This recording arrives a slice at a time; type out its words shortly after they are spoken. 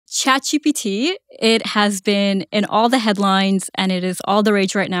ChatGPT, it has been in all the headlines and it is all the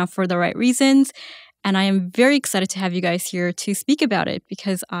rage right now for the right reasons. And I am very excited to have you guys here to speak about it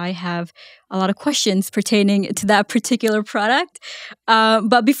because I have a lot of questions pertaining to that particular product.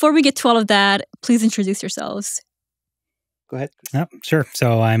 But before we get to all of that, please introduce yourselves. Go ahead. Yep, sure.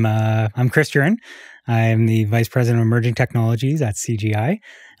 So I'm Chris Juryn. I'm the Vice President of Emerging Technologies at CGI.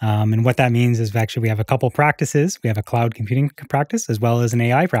 And what that means is actually we have a couple practices. We have a cloud computing practice as well as an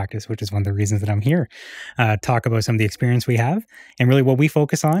AI practice, which is one of the reasons that I'm here. Talk about some of the experience we have. And really what we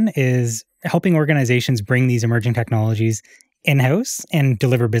focus on is helping organizations bring these emerging technologies in-house and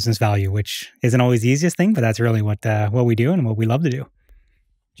deliver business value, which isn't always the easiest thing, but that's really what we do and what we love to do.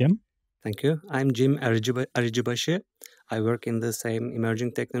 Jim? Thank you. I'm Jim Aricibasi. I work in the same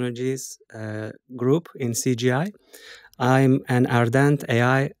emerging technologies group in CGI. I'm an ardent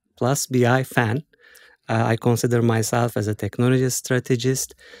AI plus BI fan. I consider myself as a technology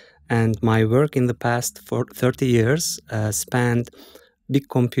strategist, and my work in the past 30 years spanned big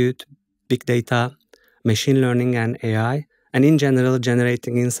compute, big data, machine learning, and AI, and in general,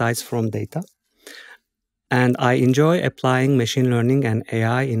 generating insights from data. And I enjoy applying machine learning and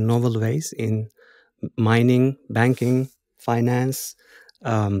AI in novel ways in mining, banking, finance,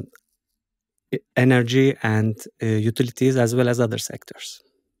 energy, and utilities, as well as other sectors.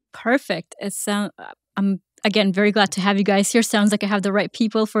 Perfect. I'm again very glad to have you guys here. Sounds like I have the right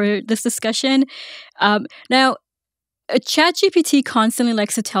people for this discussion. Now, ChatGPT constantly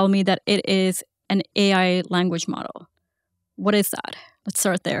likes to tell me that it is an AI language model. What is that? Let's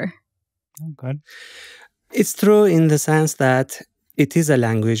start there. Oh, good. It's true in the sense that it is a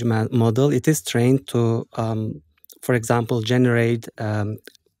language model. It is trained to, for example, generate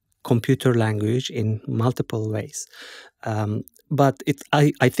computer language in multiple ways. But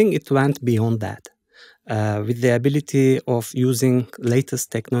I think it went beyond that with the ability of using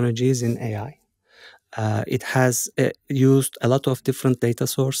latest technologies in AI. It has used a lot of different data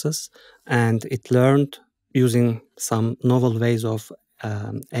sources, and it learned using some novel ways of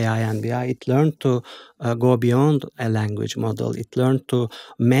AI and BI. It learned to go beyond a language model. It learned to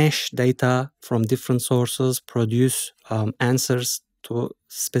mesh data from different sources, produce answers to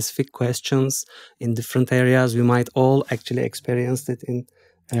specific questions in different areas. We might all actually experience it in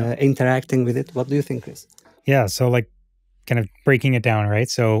interacting with it. What do you think, Chris? Yeah, so like kind of breaking it down, right?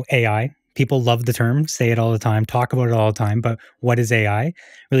 So AI, people love the term, say it all the time, talk about it all the time, but what is AI?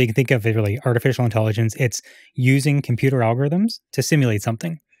 Really, you can think of it really artificial intelligence. It's using computer algorithms to simulate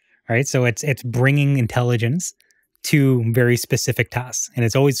something, right? So it's bringing intelligence to very specific tasks. And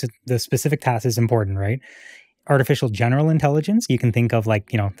it's always, the specific task is important, right? Artificial general intelligence, you can think of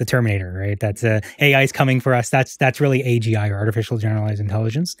like, the Terminator, right? That's AI is coming for us. That's really AGI, or artificial generalized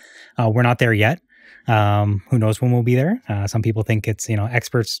intelligence. We're not there yet. Who knows when we'll be there? Some people think it's,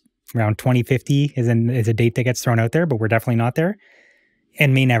 experts around 2050 is a date that gets thrown out there, but we're definitely not there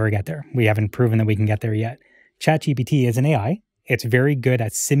and may never get there. We haven't proven that we can get there yet. ChatGPT is an AI. It's very good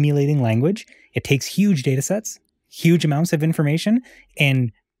at simulating language. It takes huge data sets, huge amounts of information,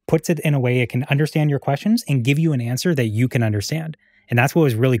 and puts it in a way it can understand your questions and give you an answer that you can understand. And that's what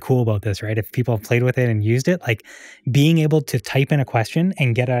was really cool about this, right? If people have played with it and used it, like being able to type in a question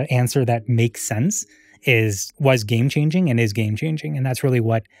and get an answer that makes sense was game-changing and is game-changing. And that's really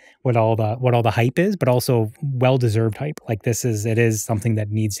what all the hype is, but also well-deserved hype. Like it is something that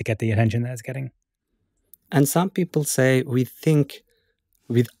needs to get the attention that it's getting. And some people say we think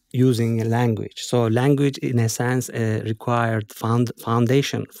with using a language. So language, in a sense, required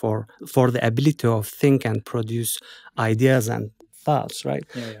foundation for the ability of think and produce ideas and thoughts, right?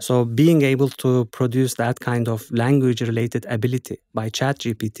 Yeah. So being able to produce that kind of language-related ability by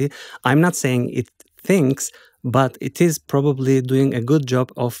ChatGPT, I'm not saying it thinks, but it is probably doing a good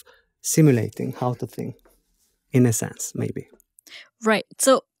job of simulating how to think, in a sense, maybe. Right.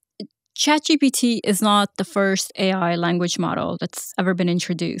 So ChatGPT is not the first AI language model that's ever been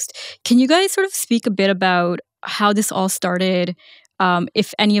introduced. Can you guys sort of speak a bit about how this all started,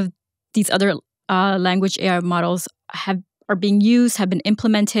 if any of these other language AI models are being used, have been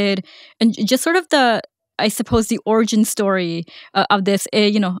implemented, and just sort of the origin story of this,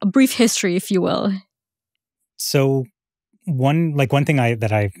 a brief history, if you will? So one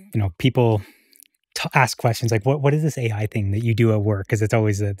thing people ask questions like, what is this AI thing that you do at work? Because it's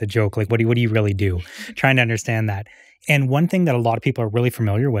always the joke, like, what do you really do? Trying to understand that. And one thing that a lot of people are really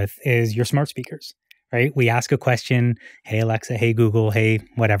familiar with is your smart speakers, right? We ask a question, hey, Alexa, hey, Google, hey,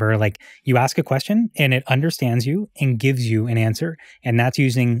 whatever. Like you ask a question and it understands you and gives you an answer. And that's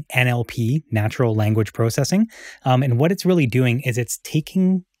using NLP, natural language processing. And what it's really doing is it's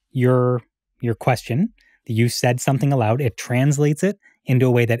taking your question, you said something aloud, it translates it into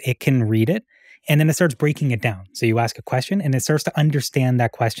a way that it can read it. And then it starts breaking it down. So you ask a question and it starts to understand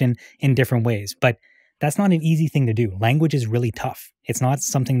that question in different ways. But that's not an easy thing to do. Language is really tough. It's not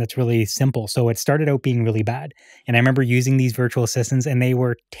something that's really simple. So it started out being really bad. And I remember using these virtual assistants and they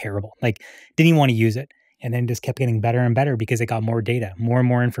were terrible. Like, didn't even want to use it. And then just kept getting better and better because it got more data, more and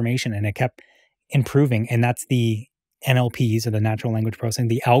more information, and it kept improving. And that's the NLPs, or the natural language processing,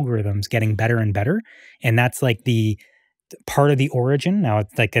 the algorithms getting better and better. And that's like the part of the origin. Now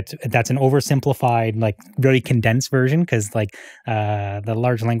it's like that's an oversimplified, like really condensed version, because like the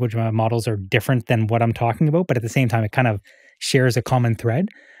large language models are different than what I'm talking about, but at the same time it kind of shares a common thread.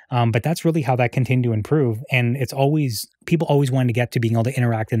 But that's really how that continued to improve. And it's always, people always wanted to get to being able to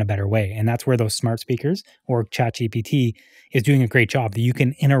interact in a better way. And that's where those smart speakers or ChatGPT is doing a great job, that you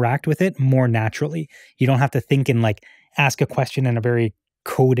can interact with it more naturally. You don't have to think and like ask a question in a very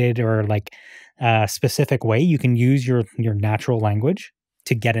coded or like specific way. You can use your natural language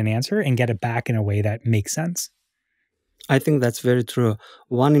to get an answer and get it back in a way that makes sense. I think that's very true.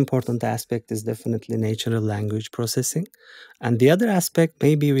 One important aspect is definitely natural language processing. And the other aspect,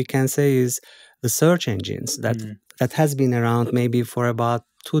 maybe we can say, is the search engines that has been around maybe for about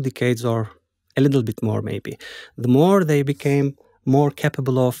 2 decades or a little bit more maybe. The more they became more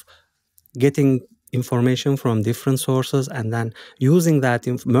capable of getting information from different sources and then using that,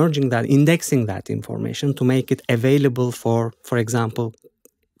 merging that, indexing that information to make it available for example,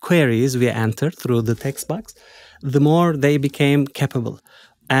 queries we enter through the text box, the more they became capable.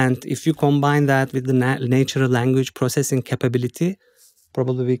 And if you combine that with the natural language processing capability,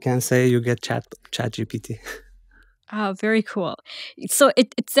 probably we can say you get ChatGPT. Oh, very cool. So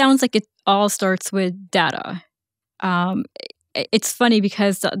it sounds like it all starts with data. It's funny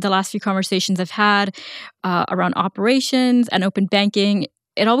because the last few conversations I've had around operations and open banking,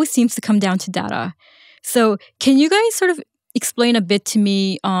 it always seems to come down to data. So can you guys sort of explain a bit to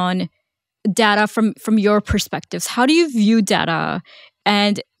me on data from your perspectives? How do you view data,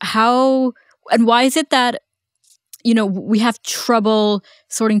 and why is it that we have trouble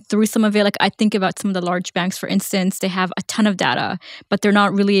sorting through some of it? Like, I think about some of the large banks, for instance, they have a ton of data, but they're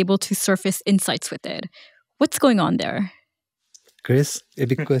not really able to surface insights with it. What's going on there? Chris, a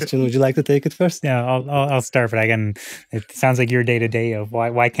big question. Would you like to take it first? Yeah, I'll start, but again, it sounds like your day to day of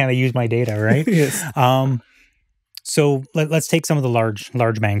why can't I use my data, right? Yes. So let's take some of the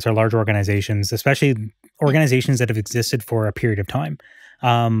large banks or large organizations, especially organizations that have existed for a period of time.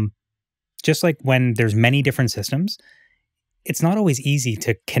 Just like when there's many different systems, it's not always easy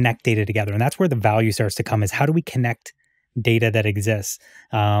to connect data together, and that's where the value starts to come. Is how do we connect data that exists?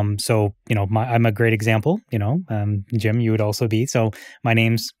 So, I'm a great example, Jim, you would also be. So my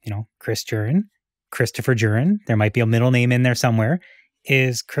name's, Chris Juryn, Christopher Juryn. There might be a middle name in there somewhere.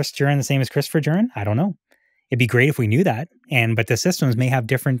 Is Chris Juryn the same as Christopher Juryn? I don't know. It'd be great if we knew that. But the systems may have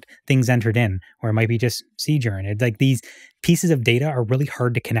different things entered in, or it might be just C Juryn. It's like these pieces of data are really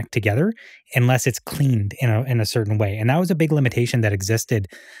hard to connect together unless it's cleaned in a certain way. And that was a big limitation that existed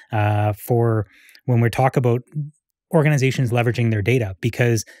for when we talk about organizations leveraging their data,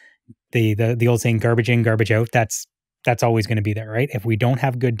 because the old saying, garbage in, garbage out, that's always going to be there, right? If we don't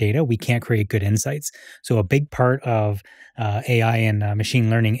have good data, we can't create good insights. So a big part of AI and machine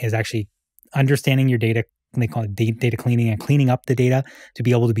learning is actually understanding your data. They call it data cleaning, and cleaning up the data to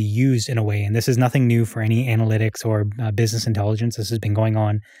be able to be used in a way. And this is nothing new for any analytics or business intelligence. This has been going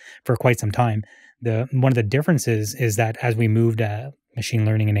on for quite some time. One of the differences is that as we moved machine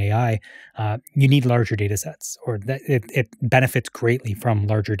learning and AI, you need larger data sets, or that it benefits greatly from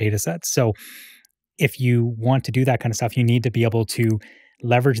larger data sets. So if you want to do that kind of stuff, you need to be able to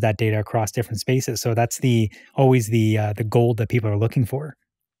leverage that data across different spaces. So that's always the goal that people are looking for.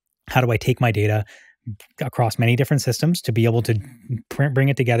 How do I take my data across many different systems to be able to bring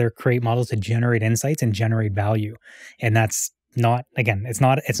it together, create models to generate insights and generate value? And that's not, again, it's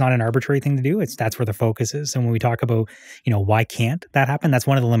not an arbitrary thing to do. That's where the focus is. And when we talk about, why can't that happen? That's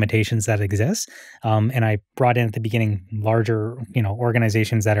one of the limitations that exists. And I brought in at the beginning larger,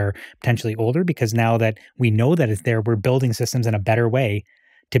 organizations that are potentially older, because now that we know that it's there, we're building systems in a better way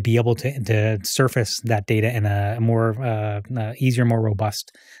to be able to surface that data in a more easier, more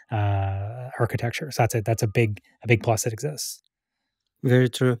robust architecture. So that's a big plus that exists. Very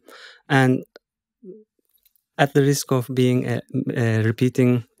true. And at the risk of being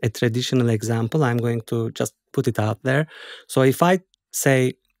repeating a traditional example, I'm going to just put it out there. So if I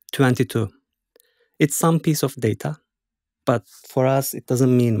say 22, it's some piece of data, but for us, it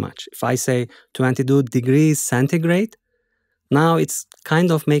doesn't mean much. If I say 22 degrees centigrade, now it's kind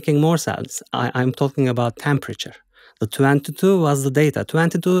of making more sense. I'm talking about temperature. The 22 was the data.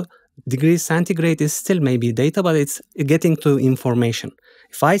 22 degrees centigrade is still maybe data, but it's getting to information.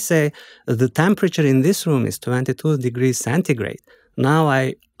 If I say the temperature in this room is 22 degrees centigrade, now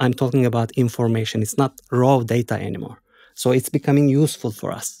I'm talking about information. It's not raw data anymore. So it's becoming useful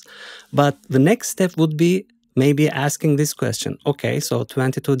for us. But the next step would be maybe asking this question. Okay, so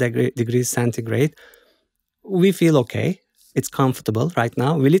 22 degrees centigrade, we feel okay. It's comfortable right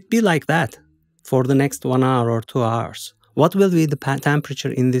now. Will it be like that for the next 1 hour or 2 hours? What will be the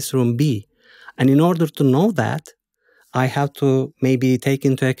temperature in this room be? And in order to know that, I have to maybe take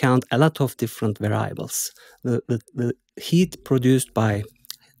into account a lot of different variables. The heat produced by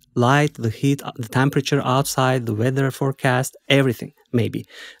light, the heat, the temperature outside, the weather forecast, everything maybe,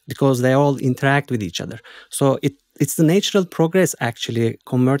 because they all interact with each other. So it's the natural progress actually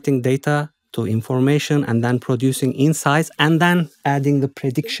converting data to information and then producing insights and then adding the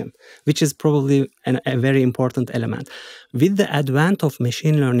prediction, which is probably a very important element. With the advent of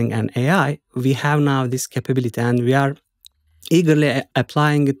machine learning and AI, we have now this capability and we are eagerly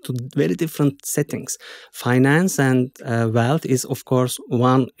applying it to very different settings. Finance and wealth is, of course,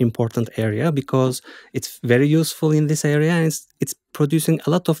 one important area because it's very useful in this area and it's producing a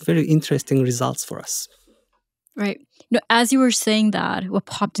lot of very interesting results for us. Right. As you were saying that, what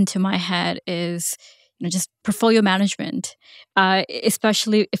popped into my head is just portfolio management,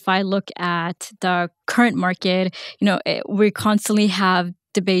 especially if I look at the current market. We constantly have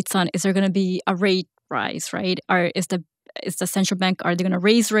debates on, is there going to be a rate rise, right? Or is the central bank, are they going to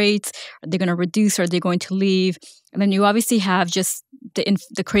raise rates? Are they going to reduce? Are they going to leave? And then you obviously have just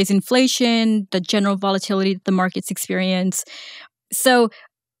the crazy inflation, the general volatility that the markets experience. So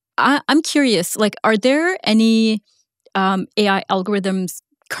I'm curious, are there any AI algorithms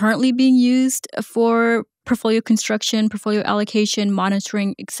currently being used for portfolio construction, portfolio allocation,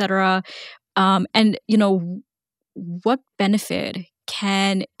 monitoring, etc.? And what benefit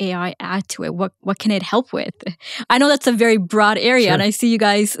can AI add to it? What can it help with? I know that's a very broad area, Sure. and I see you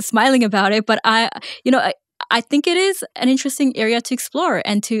guys smiling about it, but I think it is an interesting area to explore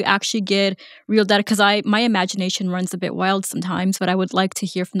and to actually get real data, because my imagination runs a bit wild sometimes, but I would like to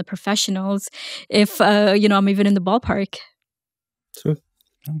hear from the professionals if I'm even in the ballpark. Sure.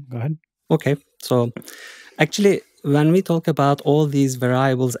 Oh, go ahead. Okay. So actually, when we talk about all these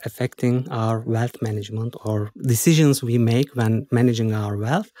variables affecting our wealth management or decisions we make when managing our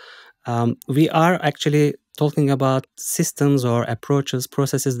wealth, we are actually talking about systems or approaches,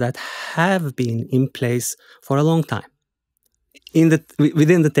 processes that have been in place for a long time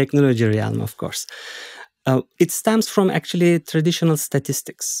within the technology realm, of course. It stems from actually traditional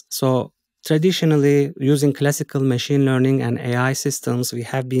statistics. So traditionally, using classical machine learning and AI systems, we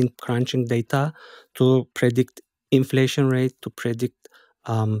have been crunching data to predict inflation rate, to predict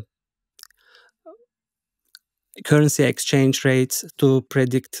currency exchange rates, to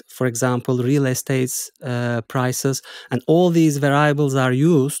predict, for example, real estate prices. And all these variables are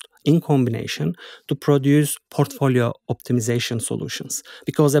used in combination to produce portfolio optimization solutions.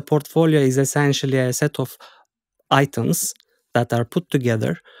 Because a portfolio is essentially a set of items that are put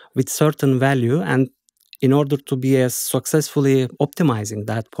together with certain value, and in order to be as successfully optimizing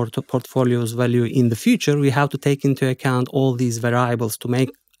that portfolio's value in the future, we have to take into account all these variables to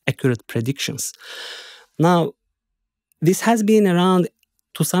make accurate predictions. Now, this has been around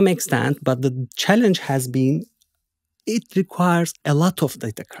to some extent, but the challenge has been it requires a lot of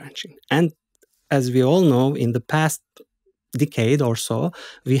data crunching. And as we all know, in the past decade or so,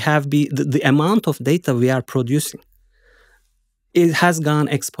 we have the amount of data we are producing, it has gone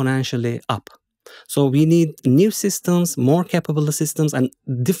exponentially up. So we need new systems, more capable systems, and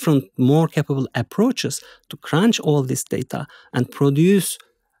different, more capable approaches to crunch all this data and produce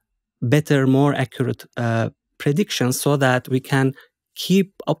better, more accurate predictions so that we can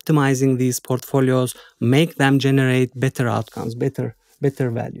keep optimizing these portfolios, make them generate better outcomes, better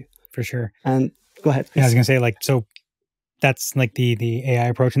value. For sure. And go ahead. Yeah, I was going to say, so that's like the AI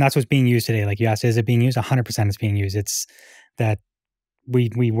approach, and that's what's being used today. Like you asked, is it being used? 100% it's being used. It's that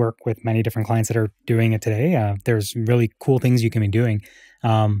we work with many different clients that are doing it today. There's really cool things you can be doing.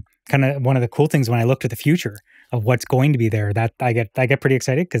 Kind of one of the cool things when I looked at the future of what's going to be there, that I get pretty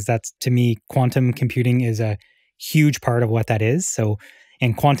excited, because that's, to me, quantum computing is a huge part of what that is. So,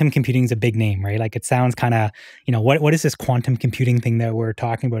 and quantum computing is a big name, right? Like it sounds kind of, what is this quantum computing thing that we're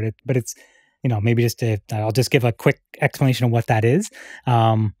talking about? But it's, maybe I'll just give a quick explanation of what that is.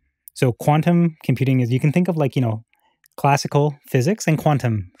 So quantum computing is, you can think of like, classical physics and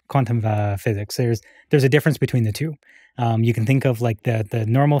quantum physics. There's a difference between the two. You can think of like the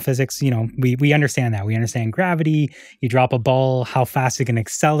normal physics, we understand that. We understand gravity, you drop a ball, how fast it can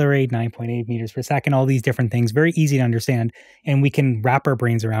accelerate, 9.8 meters per second, all these different things, very easy to understand. And we can wrap our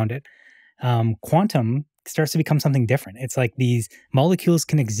brains around it. Quantum starts to become something different. It's like these molecules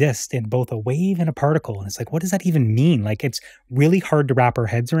can exist in both a wave and a particle. And it's like, what does that even mean? Like, it's really hard to wrap our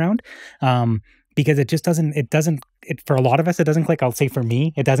heads around. Because it just doesn't, for a lot of us, it doesn't click. I'll say for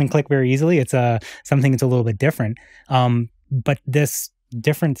me, it doesn't click very easily. It's something that's a little bit different. But this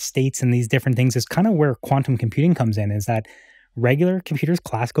different states and these different things is kind of where quantum computing comes in, is that regular computers,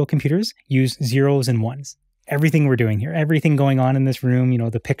 classical computers, use zeros and ones. Everything we're doing here, everything going on in this room,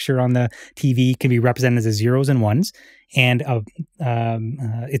 the picture on the TV can be represented as zeros and ones. And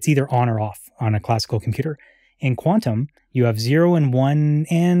it's either on or off on a classical computer. In quantum, you have 0 and 1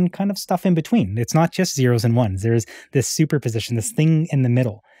 and kind of stuff in between. It's not just zeros and ones. There's this superposition, this thing in the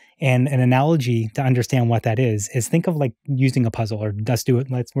middle. And an analogy to understand what that is think of like using a puzzle, or let's do it.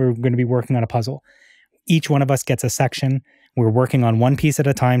 We're going to be working on a puzzle. Each one of us gets a section. We're working on one piece at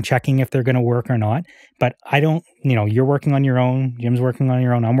a time, checking if they're going to work or not. But you're working on your own. Jim's working on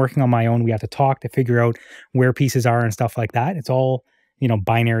your own. I'm working on my own. We have to talk to figure out where pieces are and stuff like that. It's all,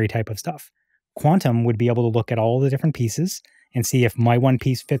 binary type of stuff. Quantum would be able to look at all the different pieces and see if my one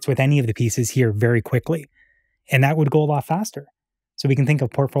piece fits with any of the pieces here very quickly. And that would go a lot faster. So we can think of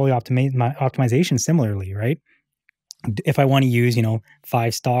portfolio optimization similarly, right? If I want to use,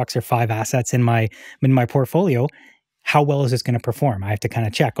 5 stocks or 5 assets in my portfolio, how well is this going to perform? I have to kind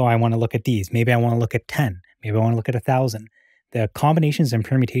of check, I want to look at these. Maybe I want to look at 10. Maybe I want to look at 1,000. The combinations and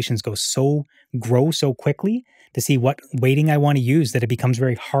permutations grow so quickly to see what weighting I want to use that it becomes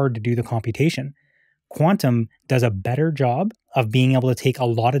very hard to do the computation. Quantum does a better job of being able to take a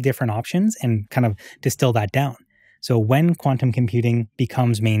lot of different options and kind of distill that down. So when quantum computing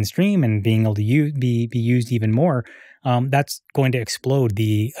becomes mainstream and being able to be used even more, that's going to explode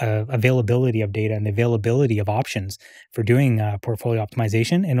the availability of data and the availability of options for doing portfolio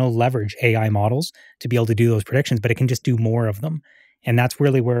optimization. And it'll leverage AI models to be able to do those predictions, but it can just do more of them. And that's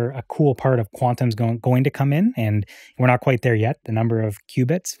really where a cool part of quantum's going to come in. And we're not quite there yet. The number of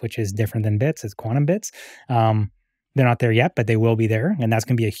qubits, which is different than bits, is quantum bits. They're not there yet, but they will be there. And that's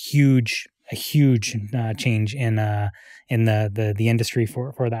going to be a huge change in the industry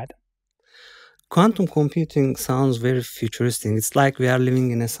for that. Quantum computing sounds very futuristic. It's like we are living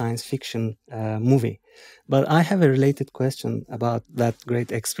in a science fiction movie. But I have a related question about that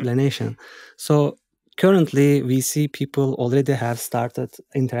great explanation. So currently, we see people already have started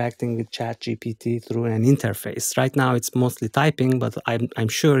interacting with ChatGPT through an interface. Right now, it's mostly typing, but I'm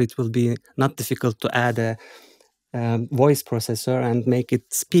sure it will be not difficult to add a voice processor and make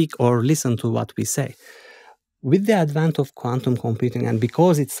it speak or listen to what we say. With the advent of quantum computing, and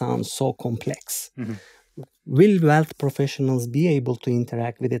because it sounds so complex, will wealth professionals be able to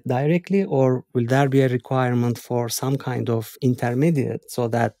interact with it directly, or will there be a requirement for some kind of intermediate so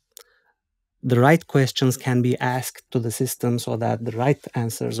that the right questions can be asked to the system so that the right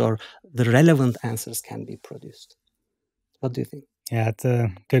answers or the relevant answers can be produced? What do you think? Yeah, it's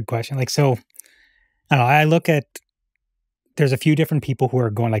a good question. I don't know, I look at, there's a few different people who are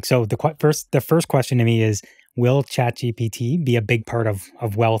going the first question to me is, will ChatGPT be a big part of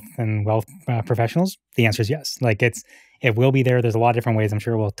wealth and wealth professionals? The answer is yes. It will be there. There's a lot of different ways. I'm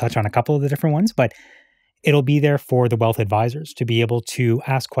sure we'll touch on a couple of the different ones, but it'll be there for the wealth advisors to be able to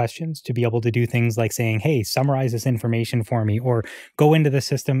ask questions, to be able to do things like saying, hey, summarize this information for me, or go into the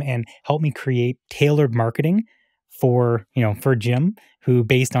system and help me create tailored marketing for Jim, who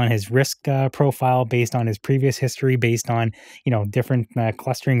based on his risk profile, based on his previous history, based on, different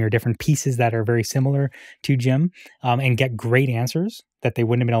clustering or different pieces that are very similar to Jim, and get great answers that they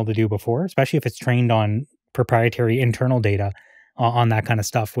wouldn't have been able to do before, especially if it's trained on proprietary internal data on that kind of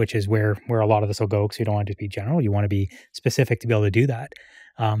stuff, which is where a lot of this will go, because you don't want it to be general. You want to be specific to be able to do that.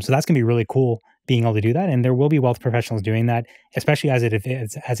 So that's going to be really cool, being able to do that. And there will be wealth professionals doing that, especially as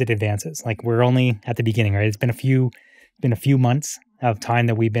it advances. We're only at the beginning, right? It's been a few months of time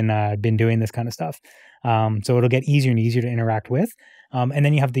that we've been doing this kind of stuff. So it'll get easier and easier to interact with. And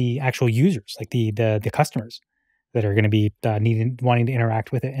then you have the actual users, like the customers that are going to be wanting to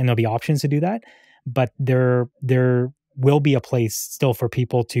interact with it. And there'll be options to do that. But there will be a place still for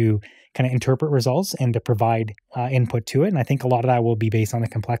people to kind of interpret results and to provide input to it. And I think a lot of that will be based on the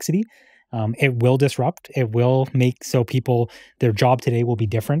complexity. It will disrupt. It will make so their job today will be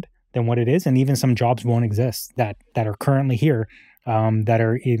different than what it is. And even some jobs won't exist that are currently here, that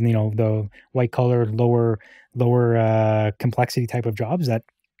are in, the white collar, lower complexity type of jobs, that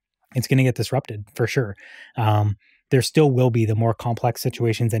it's going to get disrupted for sure. there still will be the more complex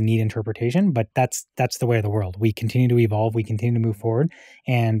situations that need interpretation, but that's the way of the world. We continue to evolve, we continue to move forward,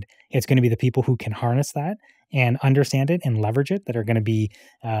 and it's going to be the people who can harness that and understand it and leverage it that are going to be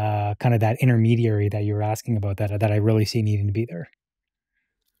kind of that intermediary that you were asking about, that I really see needing to be there.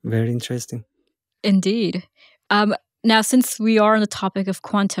 Very interesting. Indeed. Now, since we are on the topic of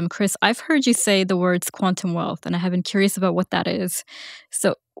quantum, Chris, I've heard you say the words quantum wealth, and I have been curious about what that is.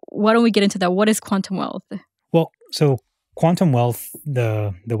 So why don't we get into that? What is quantum wealth? Well, so quantum wealth,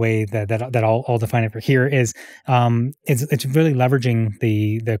 the way that I'll define it for here is it's really leveraging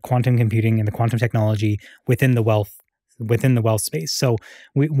the quantum computing and the quantum technology within the wealth space. So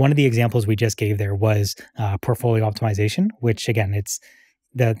one of the examples we just gave there was portfolio optimization, which again, it's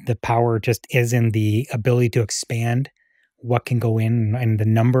the power just is in the ability to expand what can go in and the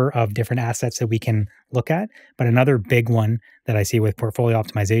number of different assets that we can look at. But another big one that I see with portfolio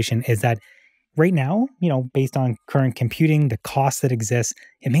optimization is that right now, based on current computing, the cost that exists,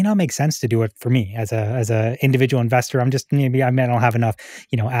 it may not make sense to do it for me as a individual investor. I don't have enough,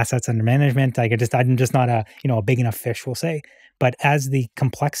 assets under management. I'm just not a big enough fish, we'll say. But as the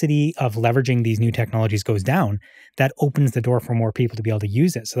complexity of leveraging these new technologies goes down, that opens the door for more people to be able to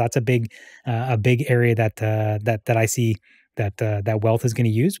use it. So that's a big area that I see that wealth is going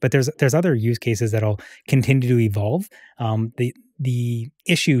to use. But there's other use cases that'll continue to evolve. The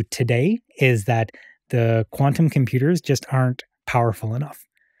issue today is that the quantum computers just aren't powerful enough.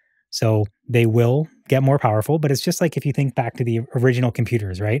 So they will get more powerful, but it's just like if you think back to the original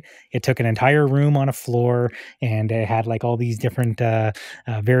computers, right? It took an entire room on a floor, and it had like all these different,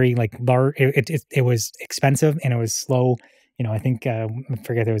 very like large. It was expensive and it was slow. I think I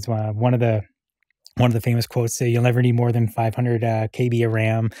forget, there was one of the famous quotes: "You'll never need more than 500 KB of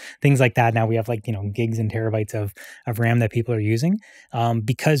RAM." Things like that. Now we have gigs and terabytes of RAM that people are using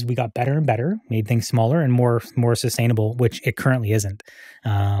because we got better and better, made things smaller and more sustainable, which it currently isn't.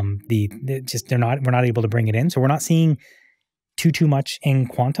 We're not able to bring it in, so we're not seeing too much in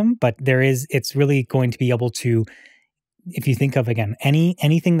quantum. But it's really going to be able to, if you think of again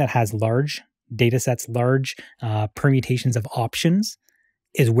anything that has large data sets, large permutations of options,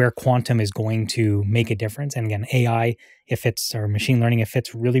 is where quantum is going to make a difference. And again, AI, or machine learning, it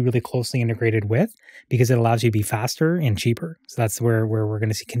fits really, really closely integrated with, because it allows you to be faster and cheaper. So that's where we're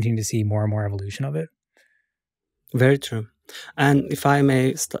going to continue to see more and more evolution of it. Very true. And if I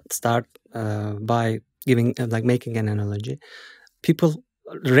may start by making an analogy,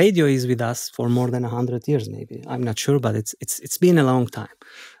 radio is with us for more than 100 years, maybe. I'm not sure, but it's been a long time.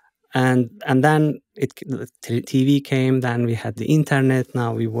 And then TV came, then we had the internet,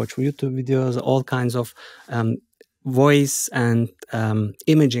 now we watch YouTube videos, all kinds of voice and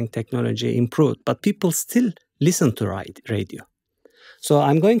imaging technology improved, but people still listen to radio. So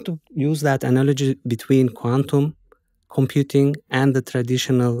I'm going to use that analogy between quantum computing and the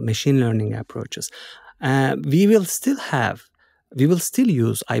traditional machine learning approaches. We will still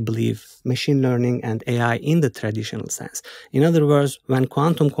use, I believe, machine learning and AI in the traditional sense. In other words, when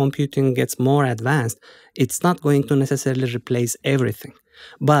quantum computing gets more advanced, it's not going to necessarily replace everything.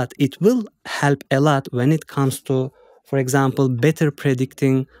 But it will help a lot when it comes to, for example, better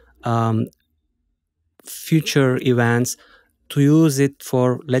predicting future events, to use it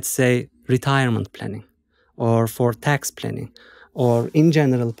for, let's say, retirement planning, or for tax planning, or in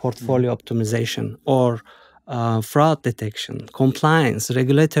general portfolio optimization, or fraud detection, compliance,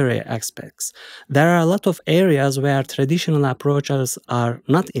 regulatory aspects. There are a lot of areas where traditional approaches are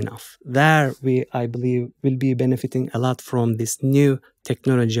not enough. There, I believe, will be benefiting a lot from this new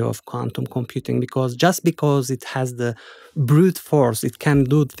technology of quantum computing, because it has the brute force, it can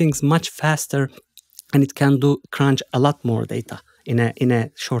do things much faster, and it can crunch a lot more data in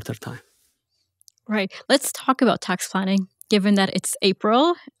a shorter time. Right. Let's talk about tax planning, given that it's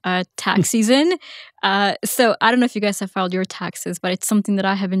April, tax season. So I don't know if you guys have filed your taxes, but it's something that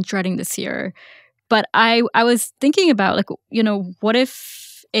I have been dreading this year. But I was thinking about, what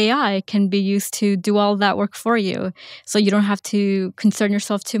if AI can be used to do all that work for you? So you don't have to concern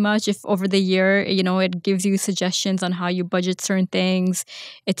yourself too much if over the year, it gives you suggestions on how you budget certain things.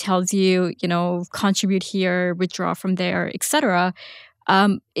 It tells you, contribute here, withdraw from there, etc.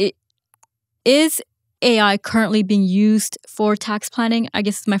 Is AI currently being used for tax planning? I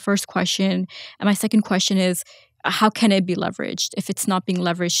guess is my first question. And my second question is, how can it be leveraged if it's not being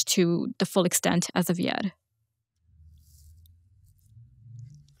leveraged to the full extent as of yet?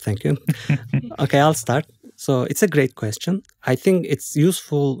 Thank you. Okay, I'll start. So it's a great question. I think it's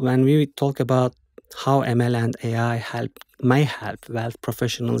useful when we talk about how ML and AI may help wealth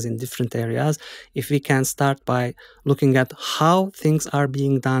professionals in different areas, if we can start by looking at how things are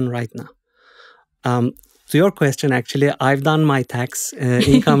being done right now. to your question, actually, I've done my tax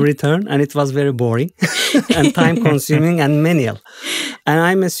income return, and it was very boring and time-consuming and manual. And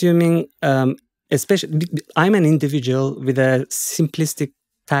I'm assuming, especially, I'm an individual with a simplistic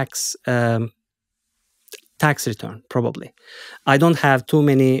tax return, probably. I don't have too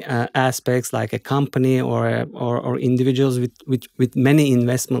many aspects like a company or individuals with many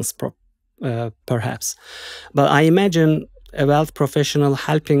investments, perhaps. But I imagine a wealth professional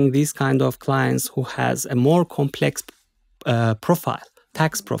helping these kind of clients who has a more complex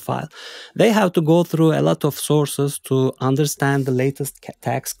tax profile. They have to go through a lot of sources to understand the latest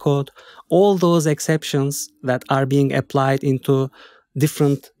tax code, all those exceptions that are being applied into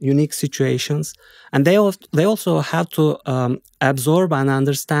different unique situations. And they also have to absorb and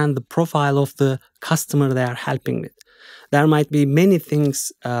understand the profile of the customer they are helping with. There might be many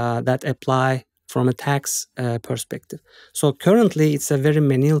things that apply from a tax perspective. So currently, it's a very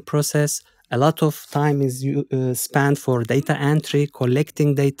manual process. A lot of time is spent for data entry,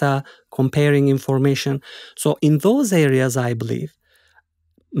 collecting data, comparing information. So in those areas, I believe,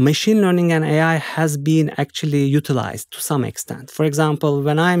 machine learning and AI has been actually utilized to some extent. For example,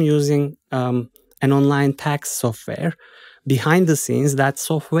 when I'm using an online tax software, behind the scenes, that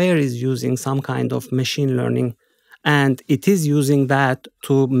software is using some kind of machine learning, and it is using that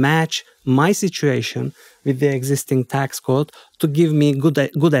to match my situation with the existing tax code to give me good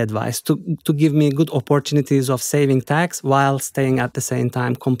advice, to give me good opportunities of saving tax while staying at the same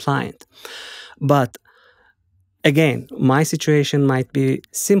time compliant. But again, my situation might be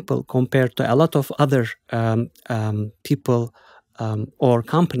simple compared to a lot of other people or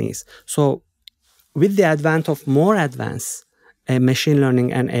companies. So with the advent of more advanced machine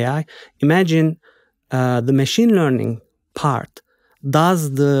learning and AI, imagine the machine learning part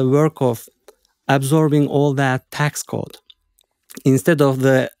does the work of absorbing all that tax code instead of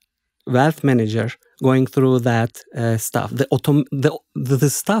the wealth manager going through that stuff, the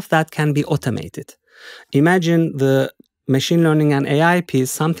stuff that can be automated. Imagine the machine learning and AI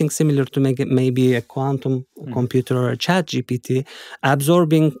piece, something similar to maybe a quantum computer or a ChatGPT,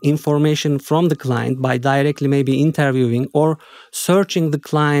 absorbing information from the client by directly maybe interviewing or searching the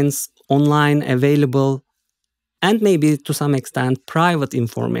client's online available and maybe to some extent private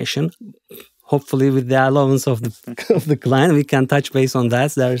information. Hopefully, with the allowance of the client, we can touch base on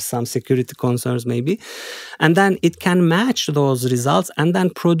that. There are some security concerns maybe. And then it can match those results and then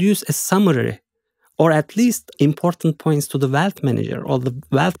produce a summary or at least important points to the wealth manager or the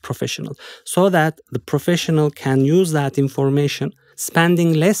wealth professional so that the professional can use that information,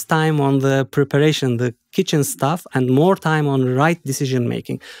 spending less time on the preparation, the kitchen stuff, and more time on right decision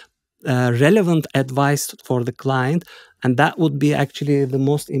making, relevant advice for the client. And that would be actually the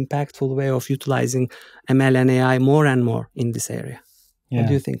most impactful way of utilizing ML and AI more and more in this area. Yeah. What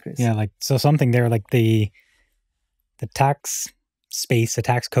do you think, Chris? Yeah, so something there, like the tax space, the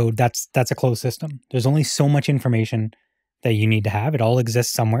tax code, that's a closed system. There's only so much information that you need to have. It all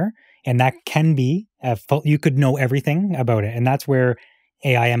exists somewhere. And that can be, you could know everything about it. And that's where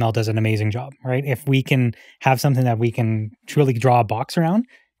AI ML does an amazing job, right? If we can have something that we can truly draw a box around,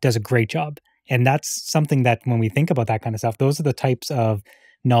 does a great job. And that's something that when we think about that kind of stuff, those are the types of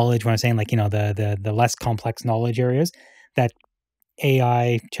knowledge, when I'm saying the less complex knowledge areas that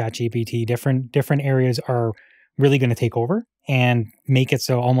AI, ChatGPT, different areas are really going to take over and make it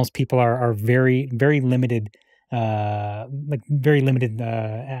so almost people are very, very limited,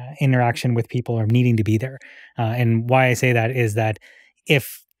 interaction with people or needing to be there. And why I say that is that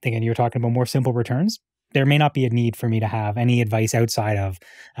if, again, you're talking about more simple returns, there may not be a need for me to have any advice outside of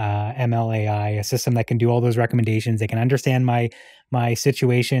ML AI, a system that can do all those recommendations. It can understand my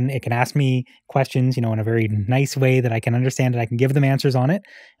situation. It can ask me questions, in a very nice way that I can understand it. I can give them answers on it.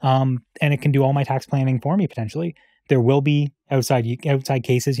 And it can do all my tax planning for me potentially. There will be outside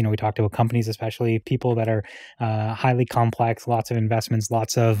cases. We talked about companies, especially people that are highly complex, lots of investments,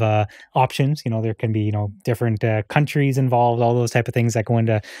 lots of options. There can be, different countries involved, all those type of things that go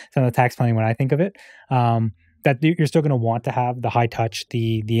into some of the tax planning when I think of it. That you're still going to want to have the high touch,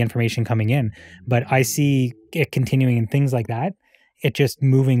 the information coming in. But I see it continuing in things like that. It just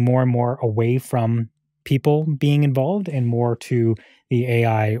moving more and more away from people being involved and more to the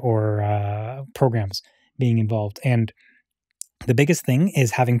AI or programs being involved. And the biggest thing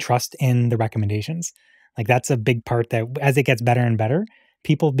is having trust in the recommendations. Like that's a big part that as it gets better and better,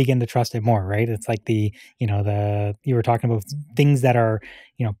 people begin to trust it more, right? It's like you were talking about things that are,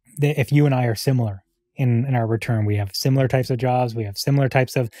 if you and I are similar in our return, we have similar types of jobs, we have similar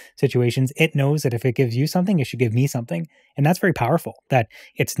types of situations. It knows that if it gives you something, it should give me something. And that's very powerful, that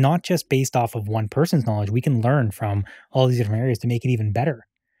it's not just based off of one person's knowledge. We can learn from all these different areas to make it even better.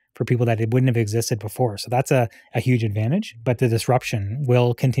 for people that it wouldn't have existed before. So that's a huge advantage, but the disruption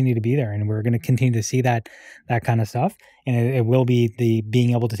will continue to be there, and we're going to continue to see that kind of stuff. And it will be the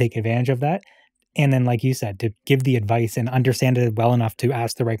being able to take advantage of that. And then, like you said, to give the advice and understand it well enough to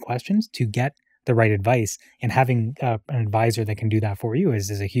ask the right questions to get the right advice, and having an advisor that can do that for you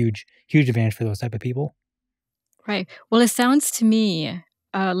is a huge advantage for those type of people. Right. Well, it sounds to me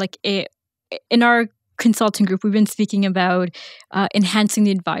in our consulting group, we've been speaking about enhancing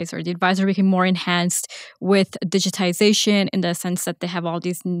the advisor became more enhanced with digitization, in the sense that they have all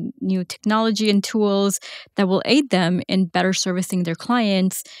these new technology and tools that will aid them in better servicing their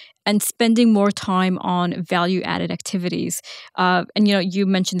clients and spending more time on value-added activities. And you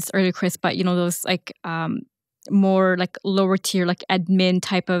mentioned this earlier, Chris, but those more like lower tier, like admin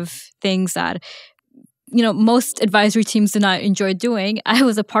type of things that most advisory teams do not enjoy doing. I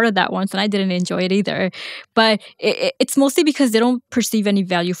was a part of that once, and I didn't enjoy it either. But it's mostly because they don't perceive any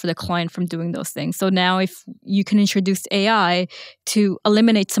value for the client from doing those things. So now, if you can introduce AI to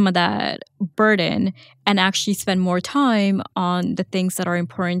eliminate some of that burden and actually spend more time on the things that are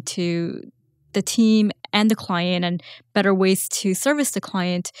important to the team and the client, and better ways to service the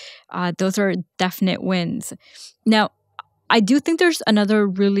client, those are definite wins. Now, I do think there's another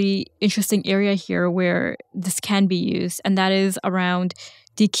really interesting area here where this can be used, and that is around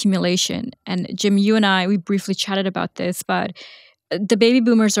decumulation. And Jim, you and I, we briefly chatted about this, but the baby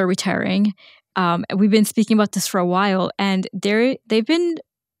boomers are retiring. We've been speaking about this for a while, and they've been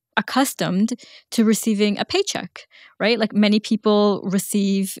accustomed to receiving a paycheck, right? Like many people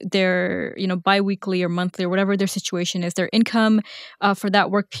receive their, biweekly or monthly or whatever their situation is, their income for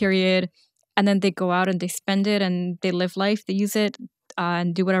that work period. And then they go out and they spend it and they live life, they use it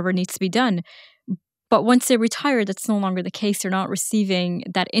and do whatever needs to be done. But once they retire, that's no longer the case. They're not receiving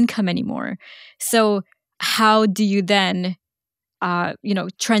that income anymore. So how do you then,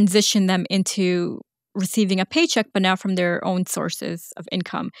 transition them into receiving a paycheck, but now from their own sources of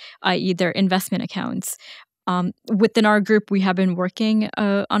income, i.e. their investment accounts? Within our group, we have been working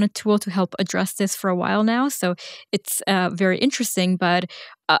on a tool to help address this for a while now. So it's very interesting, but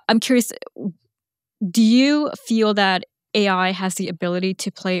I'm curious, do you feel that AI has the ability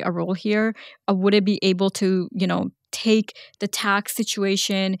to play a role here? Would it be able to, take the tax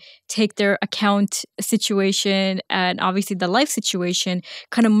situation, take their account situation, and obviously the life situation,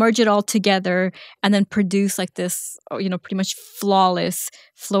 kind of merge it all together and then produce like this, pretty much flawless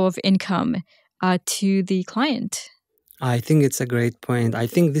flow of income to the client? I think it's a great point. I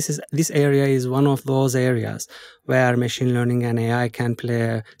think this area is one of those areas where machine learning and AI can play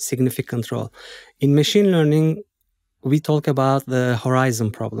a significant role. In machine learning, we talk about the horizon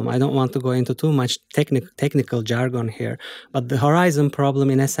problem. I don't want to go into too much technical jargon here, but the horizon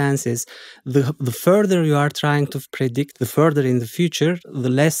problem, in a sense, is the further you are trying to predict, the further in the future, the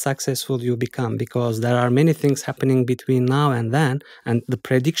less successful you become, because there are many things happening between now and then, and the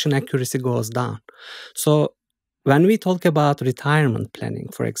prediction accuracy goes down. So when we talk about retirement planning,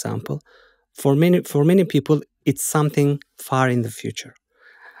 for example, for many people, it's something far in the future.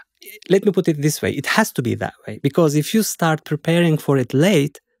 Let me put it this way. It has to be that way, because if you start preparing for it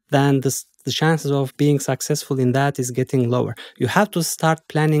late, then the chances of being successful in that is getting lower. You have to start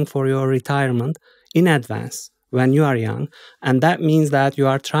planning for your retirement in advance when you are young, and that means that you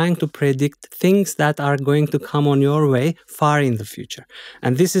are trying to predict things that are going to come on your way far in the future.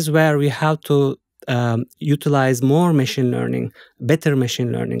 And this is where we have to utilize more machine learning, better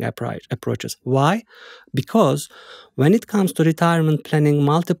machine learning approaches. Why? Because when it comes to retirement planning,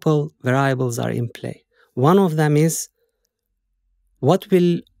 multiple variables are in play. One of them is what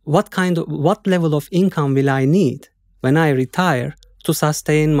level of income will I need when I retire to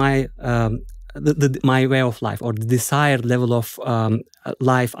sustain my my way of life, or the desired level of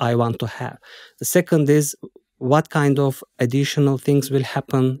life I want to have. The second is what kind of additional things will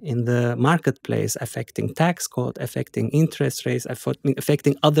happen in the marketplace, affecting tax code, affecting interest rates,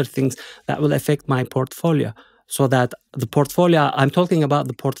 affecting other things that will affect my portfolio. So that the portfolio, I'm talking about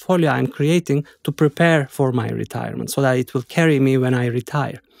the portfolio I'm creating to prepare for my retirement, so that it will carry me when I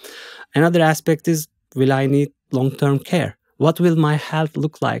retire. Another aspect is, will I need long-term care? What will my health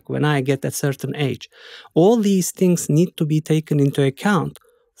look like when I get a certain age? All these things need to be taken into account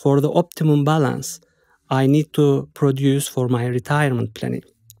for the optimum balance I need to produce for my retirement planning.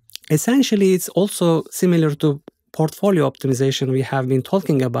 Essentially, it's also similar to portfolio optimization we have been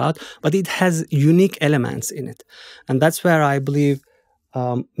talking about, but it has unique elements in it. And that's where I believe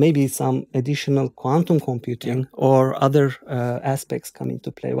maybe some additional quantum computing or other aspects come into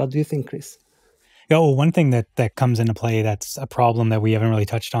play. What do you think, Chris? Yeah, well, one thing that comes into play that's a problem that we haven't really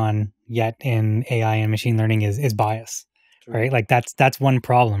touched on yet in AI and machine learning is bias, right? Like that's one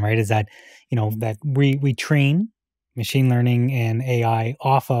problem, right? Is that, that we train machine learning and AI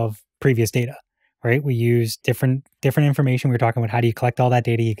off of previous data, right? We use different information. We were talking about how do you collect all that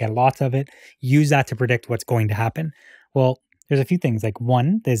data? You get lots of it, use that to predict what's going to happen. Well, there's a few things. Like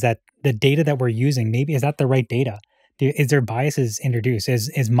one is that the data that we're using, maybe is that the right data? Is there biases introduced?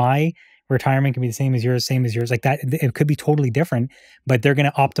 Is my retirement can be the same as yours, like that? It could be totally different, but they're going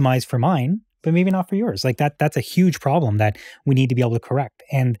to optimize for mine, but maybe not for yours. Like that's a huge problem that we need to be able to correct.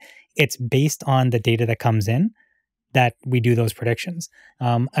 And it's based on the data that comes in that we do those predictions.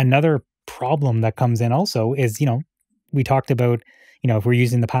 Another problem that comes in also is, we talked about, if we're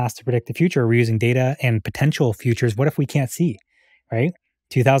using the past to predict the future, we're using data and potential futures. What if we can't see, right?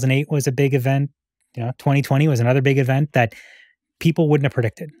 2008 was a big event. 2020 was another big event that people wouldn't have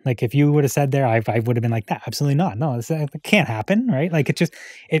predicted. Like if you would have said there, I would have been like, that absolutely not. No, it can't happen, right? Like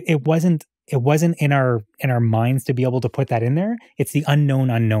it wasn't in our minds to be able to put that in there. It's the unknown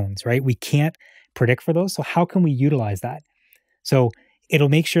unknowns, right? We can't predict for those. So how can we utilize that? So it'll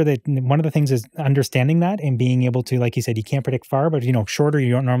make sure that one of the things is understanding that and being able to, like you said, you can't predict far, but shorter,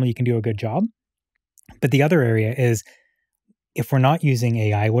 you can do a good job. But the other area is, if we're not using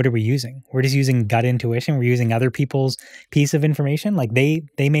AI, what are we using? We're just using gut intuition. We're using other people's piece of information. Like they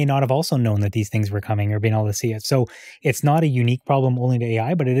may not have also known that these things were coming or been able to see it. So it's not a unique problem only to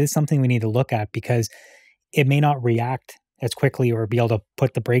AI, but it is something we need to look at because it may not react as quickly or be able to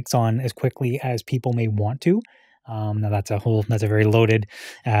put the brakes on as quickly as people may want to. Now that's a very loaded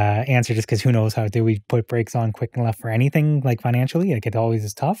answer, just because who knows how do we put brakes on quick enough for anything like financially? Like it always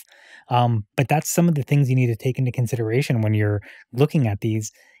is tough. But that's some of the things you need to take into consideration when you're looking at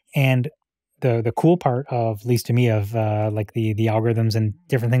these. And the cool part of, at least to me, of like the algorithms and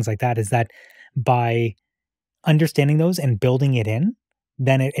different things like that is that by understanding those and building it in,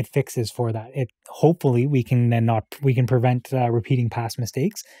 then it fixes for that. Hopefully we can prevent repeating past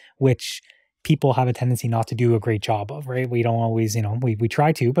mistakes, which people have a tendency not to do a great job of, right? We don't always, we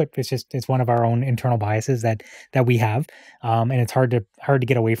try to, but it's one of our own internal biases that we have. And it's hard to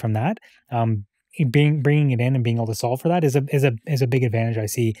get away from that. Bringing it in and being able to solve for that is a big advantage I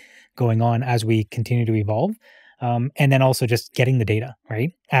see going on as we continue to evolve. And then also just getting the data,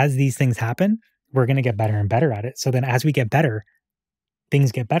 right? As these things happen, we're going to get better and better at it. So then as we get better,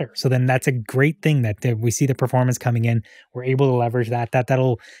 things get better. So then that's a great thing that we see the performance coming in. We're able to leverage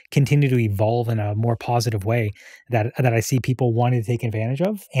that'll continue to evolve in a more positive way that I see people wanting to take advantage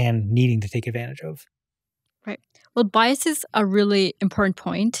of and needing to take advantage of. Right. Well, bias is a really important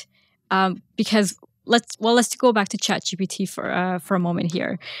point because let's go back to ChatGPT for a moment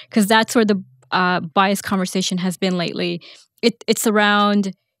here, because that's where the bias conversation has been lately. It's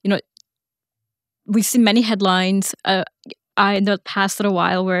around, we've seen many headlines in the past little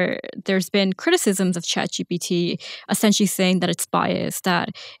while where there's been criticisms of ChatGPT, essentially saying that it's biased, that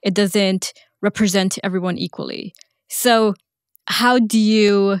it doesn't represent everyone equally. So how do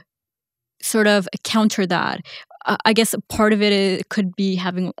you sort of counter that? I guess part of it could be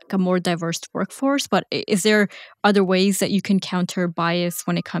having like a more diverse workforce, but is there other ways that you can counter bias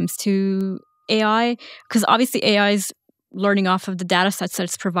when it comes to AI? Because obviously AI is learning off of the data sets that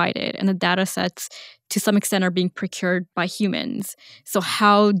it's provided, and the data sets to some extent are being procured by humans. So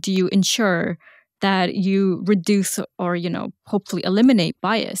how do you ensure that you reduce or, hopefully eliminate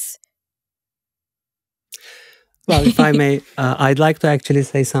bias? Well, if I may, I'd like to actually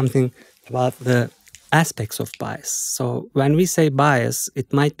say something about the aspects of bias. So when we say bias,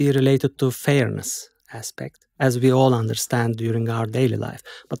 it might be related to fairness aspect, as we all understand during our daily life.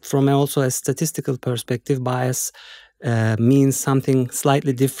 But from also a statistical perspective, bias means something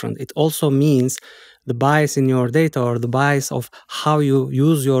slightly different. It also means the bias in your data, or the bias of how you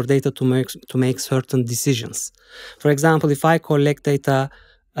use your data to make certain decisions. For example, if I collect data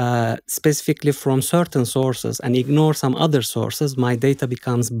specifically from certain sources and ignore some other sources, my data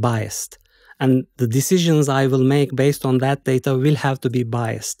becomes biased. And the decisions I will make based on that data will have to be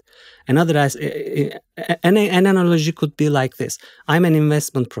biased. An analogy could be like this. I'm an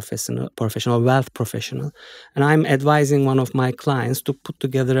investment professional, wealth professional, and I'm advising one of my clients to put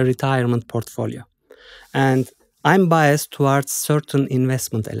together a retirement portfolio. And I'm biased towards certain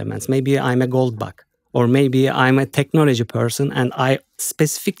investment elements. Maybe I'm a gold bug, or maybe I'm a technology person, and I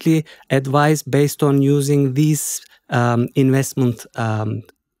specifically advise based on using these investment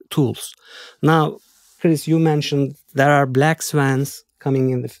tools. Now, Chris, you mentioned there are black swans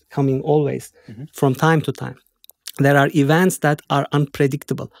coming always from time to time. There are events that are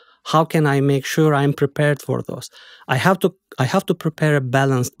unpredictable. How can I make sure I'm prepared for those? I have to prepare a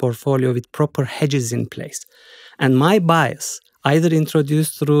balanced portfolio with proper hedges in place. And my bias, either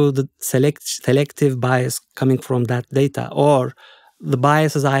introduced through the selective bias coming from that data, or the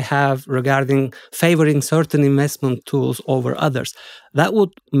biases I have regarding favoring certain investment tools over others. That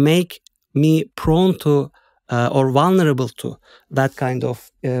would make me prone to or vulnerable to that kind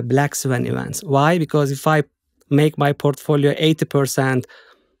of black swan events. Why? Because if I make my portfolio 80%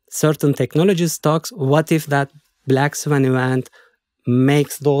 certain technology stocks, what if that black swan event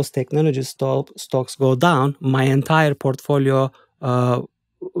makes those technology stocks go down? My entire portfolio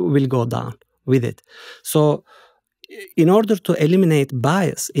will go down with it. So in order to eliminate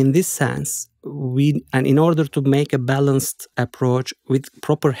bias in this sense, and in order to make a balanced approach with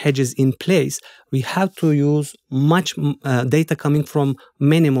proper hedges in place, we have to use much data coming from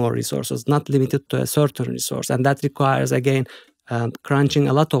many more resources, not limited to a certain resource, and that requires again crunching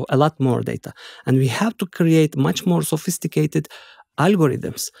a lot more data, and we have to create much more sophisticated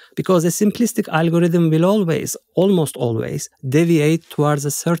algorithms, because a simplistic algorithm will almost always deviate towards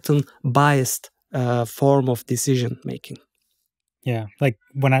a certain biased form of decision making. Yeah, like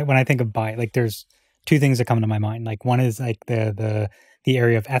when I think of bias, like there's two things that come to my mind. Like one is like the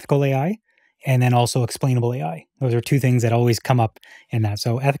area of ethical AI, and then also explainable AI. Those are two things that always come up in that.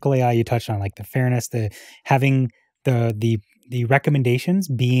 So ethical AI, you touched on, like the fairness, the having the recommendations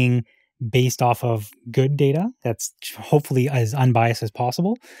being based off of good data that's hopefully as unbiased as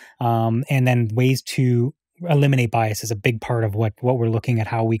possible, and then ways to eliminate bias is a big part of what we're looking at,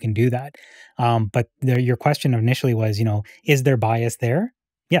 how we can do that. But your question initially was, is there bias there?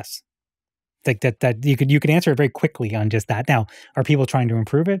 Yes. Like that you could answer it very quickly on just that. Now, are people trying to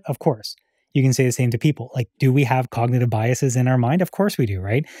improve it? Of course. You can say the same to people. Like, do we have cognitive biases in our mind? Of course we do,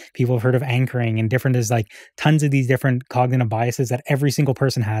 right? People have heard of anchoring and there's like tons of these different cognitive biases that every single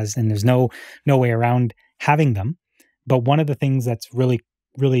person has, and there's no way around having them. But one of the things that's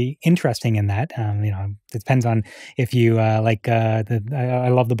really interesting in that, it depends on if you I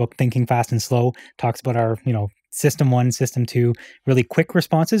love the book Thinking Fast and Slow, talks about our, system 1, system 2, really quick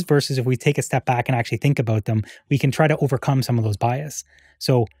responses versus if we take a step back and actually think about them, we can try to overcome some of those bias.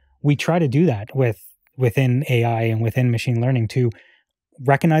 So we try to do that within AI and within machine learning to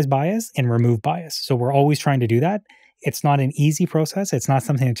recognize bias and remove bias. So we're always trying to do that. It's not an easy process. It's not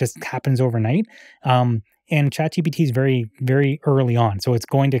something that just happens overnight. And ChatGPT is very, very early on. So it's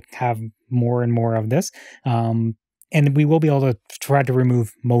going to have more and more of this. And we will be able to try to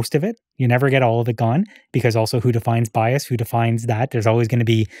remove most of it. You never get all of it gone, because also who defines bias, who defines that? There's always going to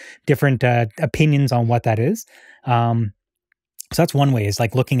be different opinions on what that is. So that's one way, is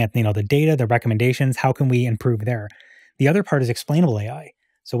like looking at, the data, the recommendations, how can we improve there? The other part is explainable AI.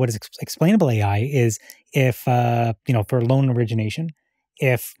 So what is explainable AI is if, for loan origination,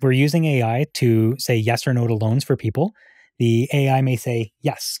 if we're using AI to say yes or no to loans for people, the AI may say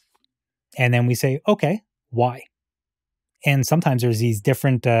yes. And then we say, okay, why? And sometimes there's these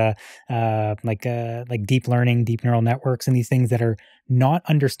different, like deep learning, deep neural networks, and these things that are not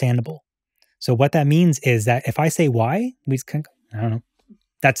understandable. So what that means is that if I say why, we just I don't know.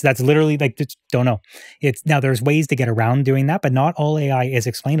 That's literally like, just don't know. It's now there's ways to get around doing that, but not all AI is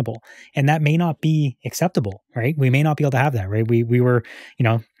explainable, and that may not be acceptable, right? We may not be able to have that, right? We were,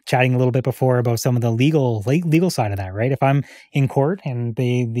 chatting a little bit before about some of the legal side of that, right? If I'm in court and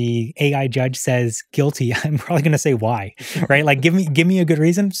the AI judge says guilty, I'm probably going to say why, right? Like give me a good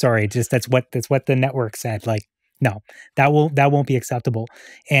reason. Sorry, just that's what the network said. Like, no, that won't be acceptable.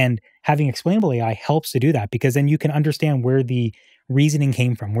 And having explainable AI helps to do that, because then you can understand where the reasoning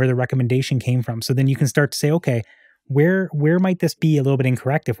came from, where the recommendation came from. So then you can start to say, okay, where might this be a little bit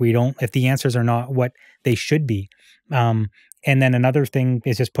incorrect if the answers are not what they should be. And then another thing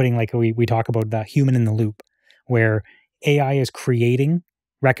is just putting, like we talk about, the human in the loop, where AI is creating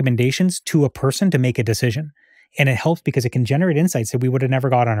recommendations to a person to make a decision. And it helps because it can generate insights that we would have never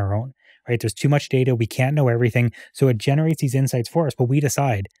got on our own, right? There's too much data. We can't know everything. So it generates these insights for us, but we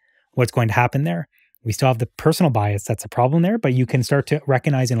decide what's going to happen there. We still have the personal bias. That's a problem there, but you can start to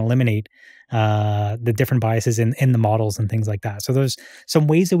recognize and eliminate the different biases in the models and things like that. So there's some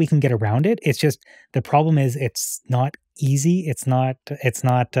ways that we can get around it. It's just, the problem is it's not easy. It's not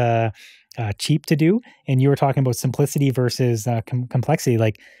cheap to do. And you were talking about simplicity versus complexity.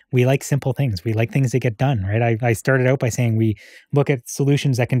 Like, we like simple things. We like things that get done, right? I started out by saying we look at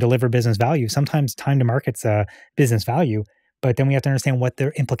solutions that can deliver business value. Sometimes time to market's business value, but then we have to understand what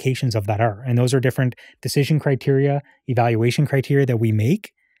the implications of that are. And those are different decision criteria, evaluation criteria that we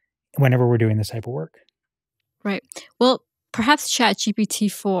make whenever we're doing this type of work. Right. Well, perhaps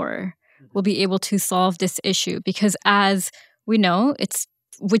ChatGPT 4 will be able to solve this issue, because as we know,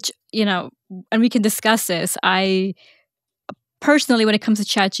 and we can discuss this, I personally, when it comes to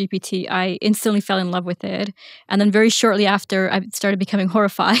ChatGPT, I instantly fell in love with it, and then very shortly after, I started becoming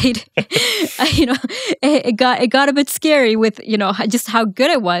horrified. It got a bit scary with just how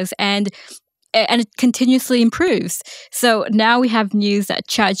good it was, and it continuously improves. So now we have news that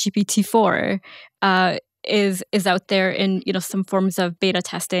ChatGPT 4 is out there in some forms of beta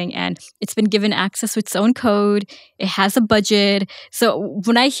testing, and it's been given access to its own code. It has a budget. So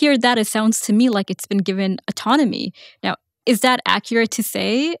when I hear that, it sounds to me like it's been given autonomy. Now, is that accurate to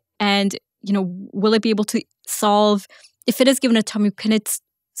say? And will it be able to solve, if it is given autonomy, can it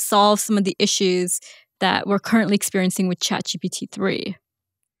solve some of the issues that we're currently experiencing with ChatGPT 3?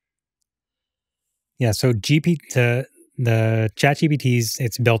 Yeah, so the ChatGPT's,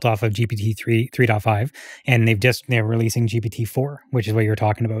 it's built off of GPT 3.5, and they're releasing GPT 4, which is what you're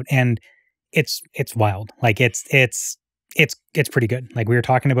talking about, and it's wild. Like it's pretty good. Like we were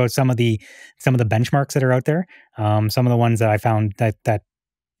talking about some of the benchmarks that are out there. Some of the ones that I found that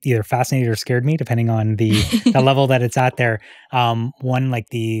either fascinated or scared me, depending on the level that it's at there. One, like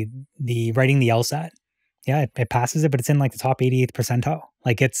the writing the LSAT. Yeah, it passes it, but it's in like the top 88th percentile.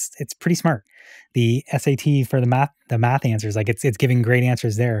 Like it's pretty smart. The SAT for the math answers, like it's giving great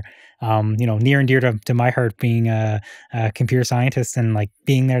answers there. Near and dear to my heart, being a computer scientist and like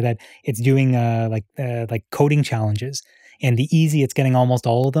being there, that it's doing like coding challenges. And the easy, it's getting almost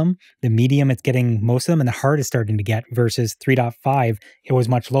all of them. The medium, it's getting most of them, and the hard is starting to get, versus 3.5, it was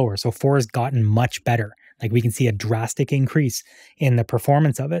much lower. So 4 has gotten much better. Like we can see a drastic increase in the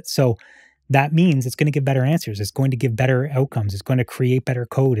performance of it. So that means it's going to give better answers. It's going to give better outcomes. It's going to create better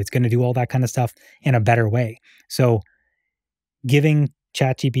code. It's going to do all that kind of stuff in a better way. So giving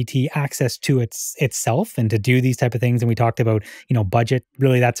ChatGPT access to itself and to do these type of things. And we talked about, budget.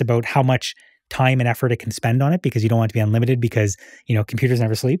 Really, that's about how much time and effort it can spend on it, because you don't want it to be unlimited, because, computers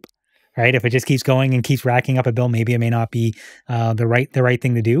never sleep, right? If it just keeps going and keeps racking up a bill, maybe it may not be the right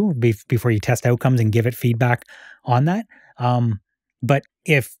thing to do before you test outcomes and give it feedback on that. But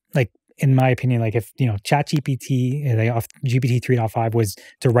if, like, in my opinion, like if, ChatGPT, off GPT 3.5 was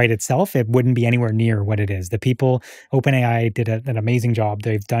to write itself, it wouldn't be anywhere near what it is. The people, OpenAI did an amazing job.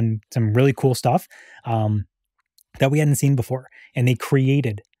 They've done some really cool stuff that we hadn't seen before. And they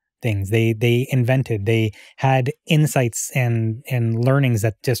created things. They invented, they had insights and learnings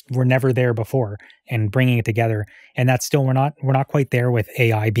that just were never there before, and bringing it together. And that's still, we're not quite there with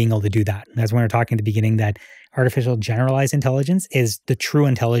AI being able to do that. That's when we were talking at the beginning, that artificial generalized intelligence is the true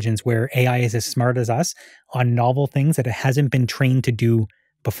intelligence, where AI is as smart as us on novel things that it hasn't been trained to do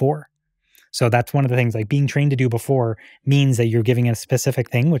before. So that's one of the things, like being trained to do before means that you're giving it a specific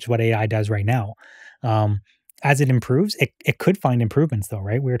thing, which is what AI does right now. As it improves, it could find improvements though,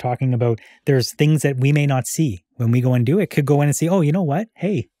 right? We were talking about there's things that we may not see when we go and do it. It could go in and see, oh, you know what?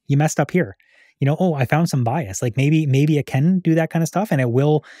 Hey, you messed up here. Oh, I found some bias. Like maybe it can do that kind of stuff, and it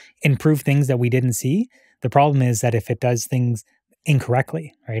will improve things that we didn't see. The problem is that if it does things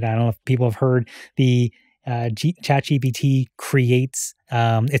incorrectly, right? I don't know if people have heard the ChatGPT creates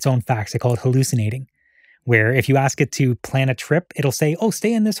its own facts. They call it hallucinating, where if you ask it to plan a trip, it'll say, oh,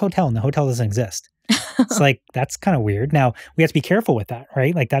 stay in this hotel, and the hotel doesn't exist. It's like, that's kind of weird. Now, we have to be careful with that,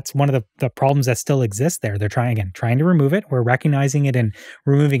 right? Like that's one of the problems that still exists there. They're trying to remove it. We're recognizing it and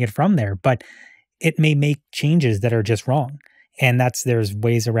removing it from there, but it may make changes that are just wrong. And there's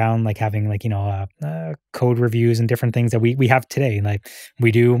ways around, like having like, code reviews and different things that we have today, like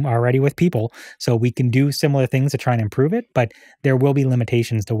we do already with people. So we can do similar things to try and improve it, but there will be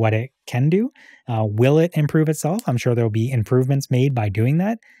limitations to what it can do. Will it improve itself? I'm sure there'll be improvements made by doing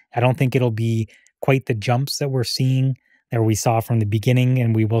that. I don't think it'll be quite the jumps that we're seeing, that we saw from the beginning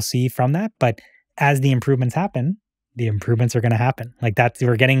and we will see from that. But as the improvements happen, the improvements are going to happen. Like that,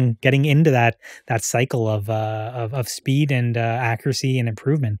 we're getting into that cycle of speed and accuracy and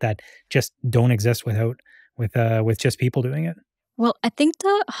improvement that just don't exist with just people doing it. Well, I think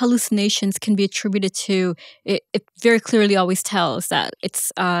the hallucinations can be attributed to, it very clearly always tells that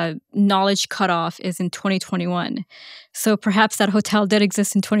its knowledge cutoff is in 2021. So perhaps that hotel did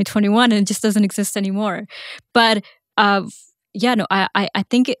exist in 2021 and it just doesn't exist anymore. But I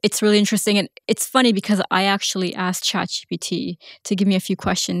think it's really interesting. And it's funny because I actually asked ChatGPT to give me a few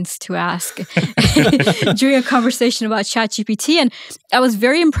questions to ask during a conversation about ChatGPT. And I was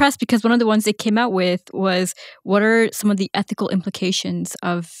very impressed because one of the ones they came out with was, what are some of the ethical implications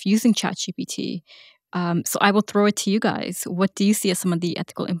of using ChatGPT? So I will throw it to you guys. What do you see as some of the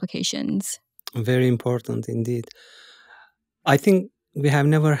ethical implications? Very important indeed. I think we have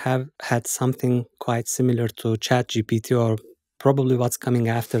never had something quite similar to ChatGPT, or probably what's coming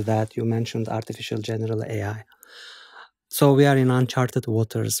after that. You mentioned artificial general AI. So we are in uncharted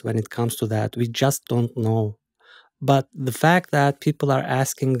waters when it comes to that. We just don't know But the fact that people are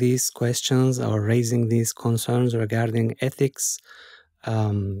asking these questions or raising these concerns regarding ethics,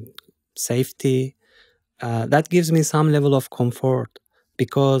 safety, that gives me some level of comfort,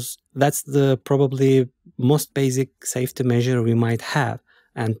 because that's the probably most basic safety measure we might have.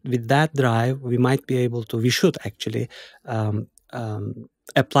 And with that drive, we should actually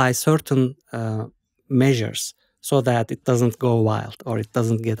apply certain measures so that it doesn't go wild or it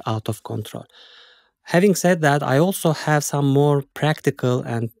doesn't get out of control. Having said that, I also have some more practical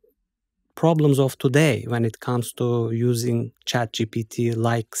and problems of today when it comes to using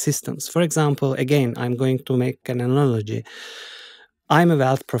ChatGPT-like systems. For example, again, I'm going to make an analogy. I'm a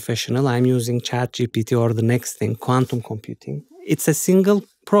wealth professional. I'm using ChatGPT or the next thing, quantum computing. It's a single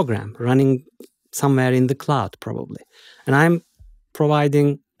program running somewhere in the cloud, probably. And I'm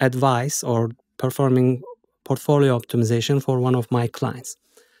providing advice or performing portfolio optimization for one of my clients.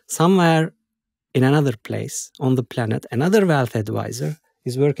 Somewhere in another place on the planet, another wealth advisor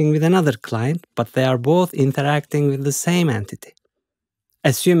is working with another client, but they are both interacting with the same entity,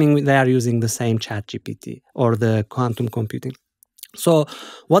 assuming they are using the same ChatGPT or the quantum computing. So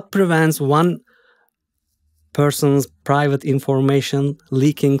what prevents one person's private information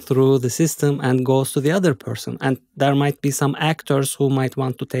leaking through the system and goes to the other person? And there might be some actors who might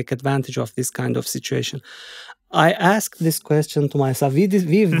want to take advantage of this kind of situation. I asked this question to myself. We've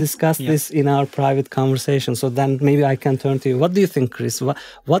discussed this in our private conversation. So then maybe I can turn to you. What do you think, Chris?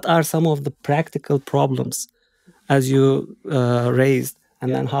 What are some of the practical problems as you raised?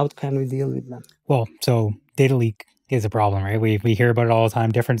 And then how can we deal with them? Well, so data leak is a problem, right? We hear about it all the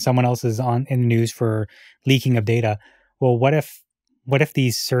time. Someone else is in the news for leaking of data. Well, what if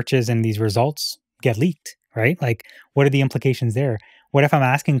these searches and these results get leaked, right? Like, what are the implications there? What if I'm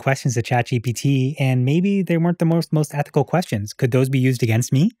asking questions to ChatGPT and maybe they weren't the most ethical questions? Could those be used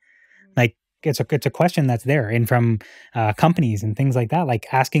against me? Like, it's a question that's there, and from companies and things like that, like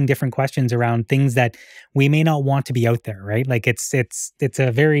asking different questions around things that we may not want to be out there, right? Like it's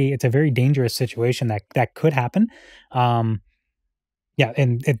a very dangerous situation that could happen. Yeah,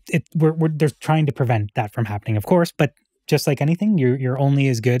 and we're just trying to prevent that from happening, of course. But just like anything, you're only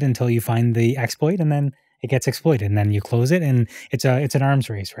as good until you find the exploit, and then it gets exploited, and then you close it, and it's an arms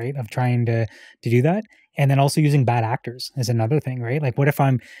race, right? Of trying to do that, and then also using bad actors is another thing, right? Like what if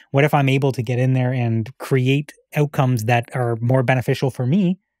I'm able to get in there and create outcomes that are more beneficial for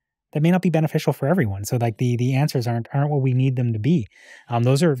me, that may not be beneficial for everyone. So like the answers aren't what we need them to be.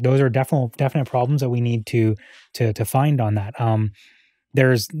 Those are definite problems that we need to find on that.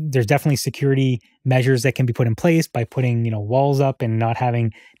 There's definitely security measures that can be put in place by putting walls up and not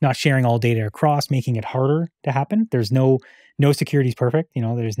sharing all data across, making it harder to happen. There's no security is perfect.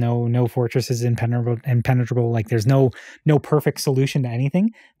 There's no fortresses impenetrable. Like there's no perfect solution to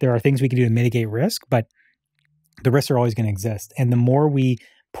anything. There are things we can do to mitigate risk, but the risks are always going to exist. And the more we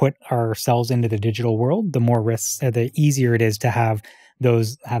put ourselves into the digital world, the more risks, the easier it is to have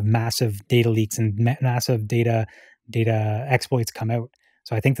massive data leaks and massive data exploits come out.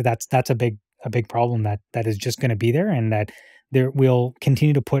 So I think that's a big problem that is just going to be there, and that we'll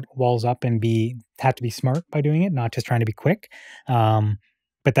continue to put walls up and have to be smart by doing it, not just trying to be quick.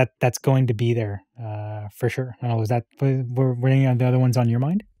 But that's going to be there for sure. I don't know, were any of the other ones on your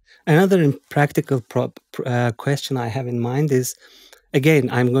mind? Another practical question I have in mind is, again,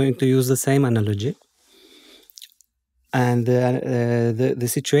 I'm going to use the same analogy. And the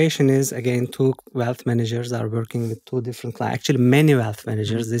situation is, again, two wealth managers are working with two different clients. Actually, many wealth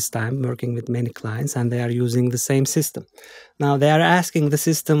managers this time working with many clients, and they are using the same system. Now, they are asking the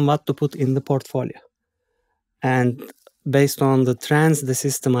system what to put in the portfolio. And based on the trends the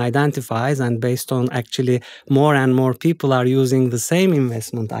system identifies, and based on actually more and more people are using the same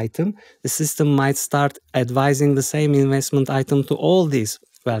investment item, the system might start advising the same investment item to all these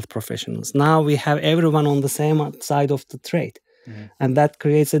wealth professionals. Now we have everyone on the same side of the trade. Mm-hmm. And that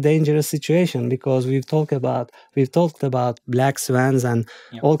creates a dangerous situation, because we've talked about black swans and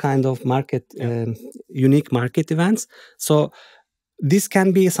all kind of unique market events. So this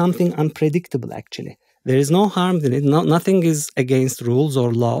can be something unpredictable, actually. There is no harm in it. Nothing is against rules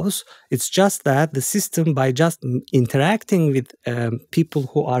or laws. It's just that the system, by just interacting with people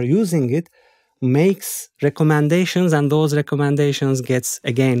who are using it, makes recommendations, and those recommendations gets,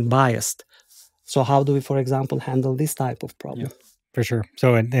 again, biased. So how do we, for example, handle this type of problem? Yeah, for sure.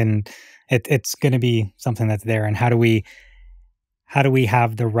 So it's going to be something that's there. And how do we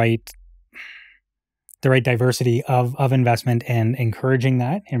have the right diversity of investment, and encouraging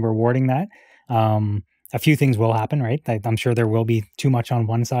that and rewarding that? A few things will happen, right? I'm sure there will be too much on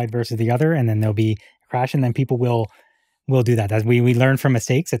one side versus the other, and then there'll be a crash, and then people will will do that. As we learn from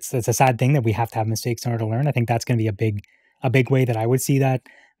mistakes. It's a sad thing that we have to have mistakes in order to learn. I think that's going to be a big way that I would see that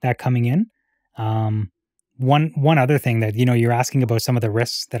coming in. One other thing that, you're asking about some of the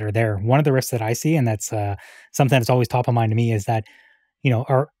risks that are there. One of the risks that I see, and that's something that's always top of mind to me, is that,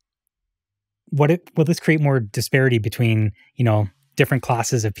 will this create more disparity between, different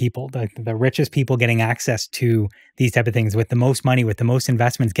classes of people, the richest people getting access to these type of things with the most money, with the most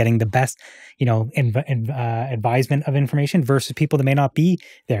investments, getting the best, advisement of information versus people that may not be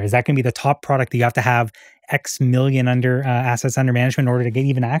there? Is that going to be the top product that you have to have X million under assets under management in order to get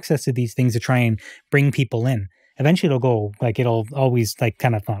even access to these things to try and bring people in? Eventually it'll go, it'll always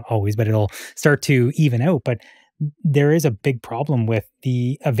kind of, not always, but it'll start to even out. But there is a big problem with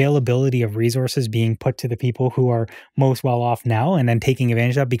the availability of resources being put to the people who are most well off now, and then taking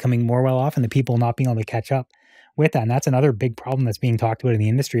advantage of becoming more well off, and the people not being able to catch up with that. And that's another big problem that's being talked about in the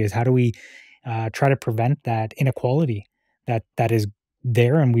industry, is how do we try to prevent that inequality that is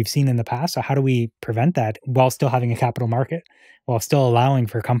there and we've seen in the past. So how do we prevent that while still having a capital market, while still allowing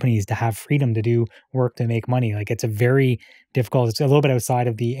for companies to have freedom to do work to make money? It's a very difficult, it's a little bit outside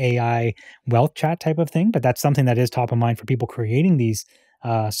of the AI WealthChat type of thing, but that's something that is top of mind for people creating these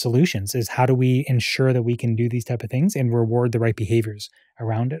solutions, is how do we ensure that we can do these type of things and reward the right behaviors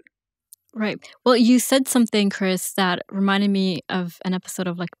around it? Right. Well, you said something, Chris, that reminded me of an episode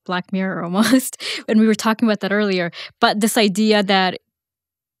of Black Mirror almost, when we were talking about that earlier. But this idea that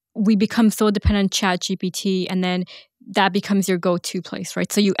we become so dependent on ChatGPT, and then that becomes your go-to place, right?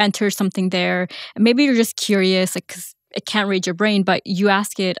 So you enter something there, and maybe you're just curious, because it can't read your brain, but you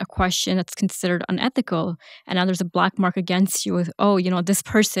ask it a question that's considered unethical, and now there's a black mark against you with, this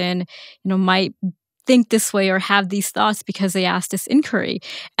person, might think this way or have these thoughts because they asked this inquiry.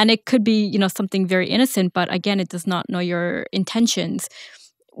 And it could be, something very innocent, but again, it does not know your intentions.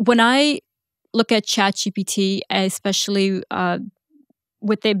 When I look at ChatGPT, especially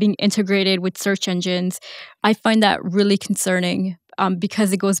with it being integrated with search engines, I find that really concerning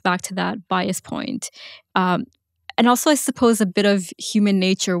because it goes back to that bias point. And also, I suppose, a bit of human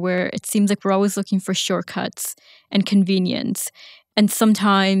nature, where it seems like we're always looking for shortcuts and convenience. And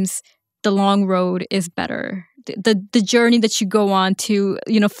sometimes the long road is better. The journey that you go on to,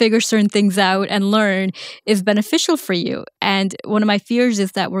 figure certain things out and learn is beneficial for you. And one of my fears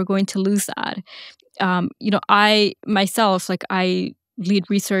is that we're going to lose that. I myself, I lead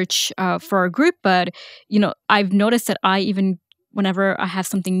research for our group, but I've noticed that whenever I have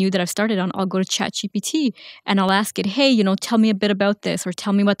something new that I've started on, I'll go to ChatGPT and I'll ask it, hey, tell me a bit about this, or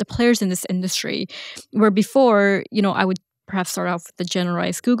tell me about the players in this industry. Where before, I would perhaps start off with the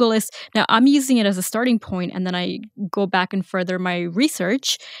generalized Google list. Now I'm using it as a starting point, and then I go back and further my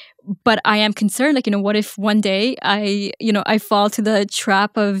research. But I am concerned, what if one day I fall to the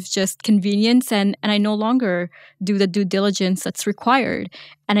trap of just convenience, and I no longer do the due diligence that's required.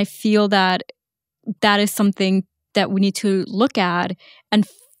 And I feel that is something that we need to look at and,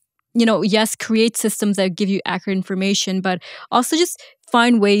 yes, create systems that give you accurate information, but also just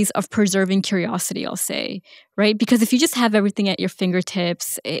find ways of preserving curiosity, I'll say, right? Because if you just have everything at your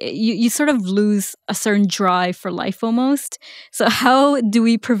fingertips, you sort of lose a certain drive for life almost. So how do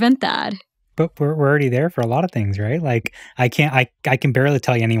we prevent that? But we're already there for a lot of things, right? I can barely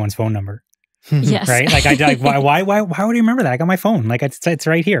tell you anyone's phone number. Yes. Right? Why would you remember that? I got my phone. It's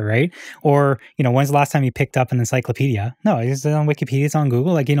right here, right? Or, when's the last time you picked up an encyclopedia? No, it's on Wikipedia, it's on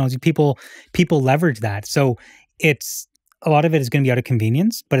Google. People leverage that. So it's, a lot of it is going to be out of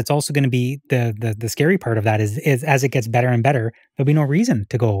convenience, but it's also going to be the scary part of that is as it gets better and better, there'll be no reason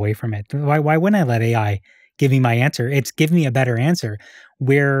to go away from it. Why wouldn't I let AI give me my answer? It's give me a better answer.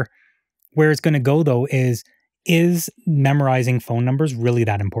 Where it's going to go though is memorizing phone numbers really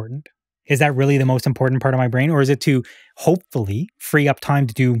that important? Is that really the most important part of my brain? Or is it to hopefully free up time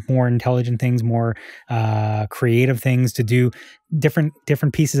to do more intelligent things, more creative things, to do different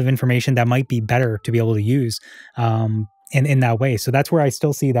pieces of information that might be better to be able to use in that way? So that's where I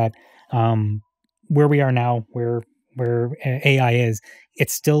still see that where we are now, where AI is,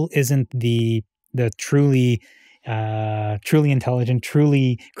 it still isn't the truly intelligent,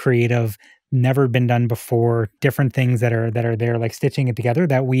 truly creative, never been done before, different things that are there, like stitching it together,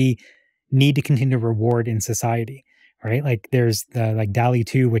 that we need to continue to reward in society, right? There's the DALL-E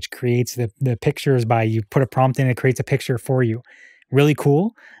 2, which creates the pictures by, you put a prompt in, it creates a picture for you. Really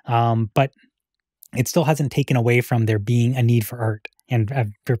cool. But it still hasn't taken away from there being a need for art and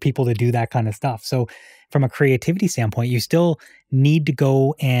for people to do that kind of stuff. So from a creativity standpoint, you still need to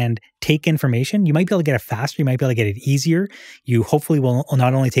go and take information. You might be able to get it faster. You might be able to get it easier. You hopefully will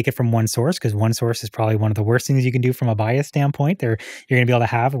not only take it from one source, because one source is probably one of the worst things you can do from a bias standpoint. You're going to be able to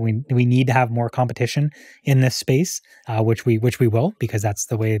have, and we need to have more competition in this space, which we will, because that's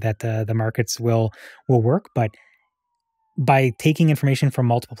the way that the markets will work. But by taking information from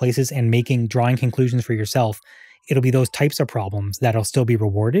multiple places and drawing conclusions for yourself, it'll be those types of problems that'll still be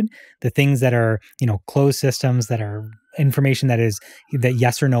rewarded. The things that are, closed systems, that are information that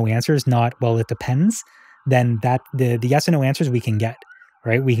yes or no answers, not, well, it depends, then that the yes or no answers we can get,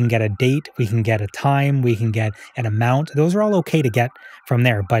 right? We can get a date, we can get a time, we can get an amount. Those are all okay to get from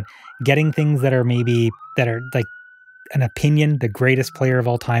there. But getting things that are like an opinion, the greatest player of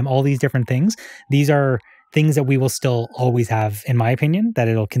all time, all these different things, these are things that we will still always have, in my opinion, that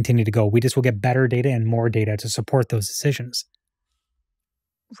it'll continue to go. We just will get better data and more data to support those decisions.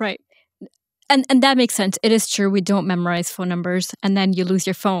 Right. And that makes sense. It is true. We don't memorize phone numbers, and then you lose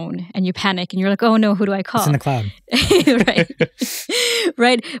your phone and you panic and you're like, oh no, who do I call? It's in the cloud. Right.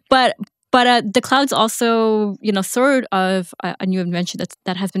 Right. But the cloud's also, sort of a new invention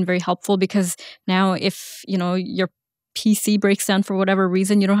that has been very helpful, because now if, your PC breaks down for whatever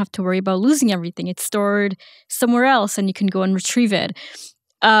reason, you don't have to worry about losing everything. It's stored somewhere else and you can go and retrieve it.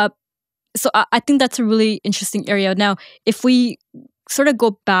 So I think that's a really interesting area. Now, if we sort of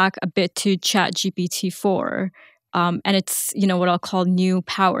go back a bit to ChatGPT 4, and it's, what I'll call new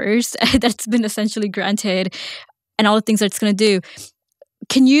powers that's been essentially granted and all the things that it's going to do.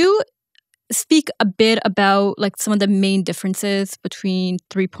 Can you speak a bit about like some of the main differences between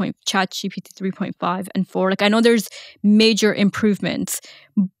ChatGPT 3.5 and 4? Like, I know there's major improvements,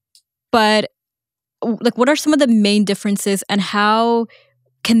 but like, what are some of the main differences and how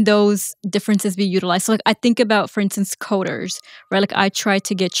can those differences be utilized? So like, I think about, for instance, coders, right? Like, I tried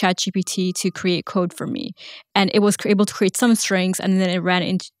to get ChatGPT to create code for me, and it was able to create some strings, and then it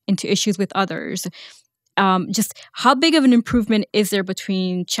ran into issues with others. Just how big of an improvement is there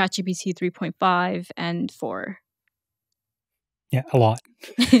between ChatGPT 3.5 and 4? Yeah, a lot.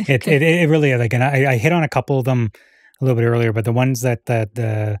 It really, like, and I hit on a couple of them a little bit earlier, but the ones that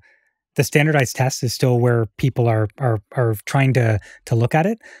the standardized test is still where people are trying to look at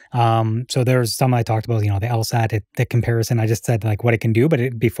it. So there's some I talked about, the LSAT, the comparison. I just said like what it can do, but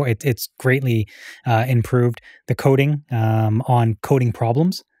it's greatly improved. The coding on coding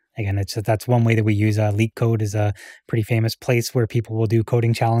problems. Again, that's one way that we use. LeetCode is a pretty famous place where people will do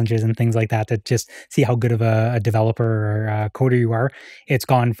coding challenges and things like that to just see how good of a developer or a coder you are. It's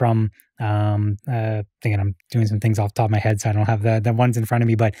gone from, again, I'm doing some things off the top of my head, so I don't have the ones in front of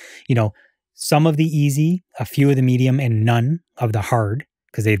me, but, some of the easy, a few of the medium, and none of the hard,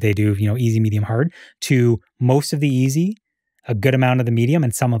 because they do, easy, medium, hard, to most of the easy, a good amount of the medium,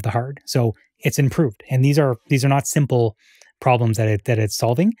 and some of the hard. So it's improved. And these are not simple problems that it's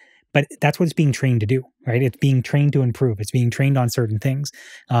solving, but that's what it's being trained to do, right? It's being trained to improve. It's being trained on certain things.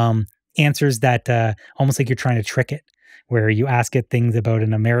 Answers that almost like you're trying to trick it, where you ask it things about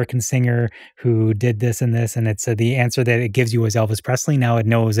an American singer who did this, and it's the answer that it gives you is Elvis Presley. Now it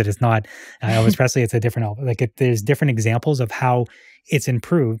knows that it's not Elvis Presley. It's a different Elvis. Like, there's different examples of how it's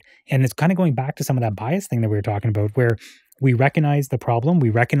improved. And it's kind of going back to some of that bias thing that we were talking about, where we recognize the problem, we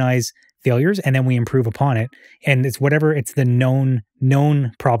recognize failures, and then we improve upon it. And it's the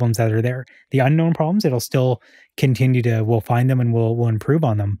known problems that are there. The unknown problems, it'll still continue we'll find them and we'll improve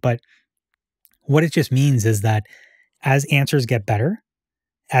on them. But what it just means is that as answers get better,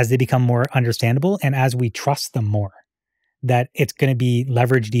 as they become more understandable, and as we trust them more, that it's going to be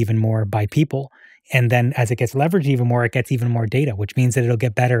leveraged even more by people. And then as it gets leveraged even more, it gets even more data, which means that it'll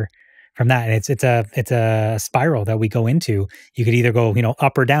get better from that. And it's a spiral that we go into. You could either go,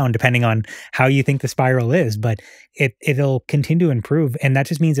 up or down depending on how you think the spiral is, but it'll continue to improve. And that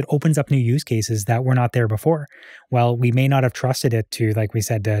just means it opens up new use cases that were not there before. Well, we may not have trusted it to, like we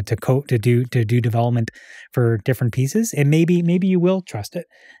said, to code, to do development for different pieces. And maybe you will trust it.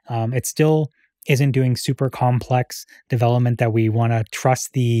 It still isn't doing super complex development that we want to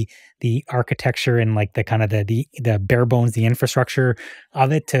trust the architecture and like the kind of the bare bones, the infrastructure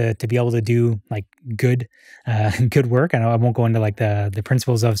of it to be able to do like good work. I won't go into like the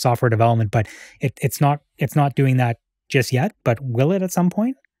principles of software development, but it's not doing that just yet. But will it at some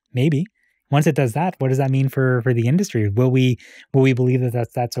point? Maybe. Once it does that, what does that mean for the industry? Will we believe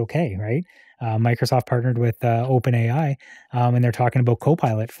that's okay, right? Microsoft partnered with OpenAI, and they're talking about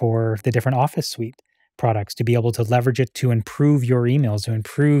Copilot for the different Office suite products to be able to leverage it to improve your emails, to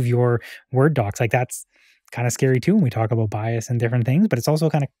improve your Word docs. Like, that's kind of scary too when we talk about bias and different things, but it's also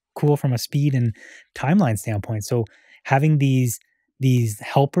kind of cool from a speed and timeline standpoint. So having these these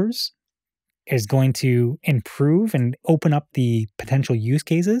helpers is going to improve and open up the potential use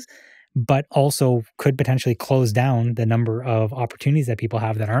cases, but also could potentially close down the number of opportunities that people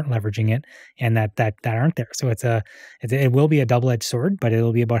have that aren't leveraging it and that aren't there. So it will be a double-edged sword, but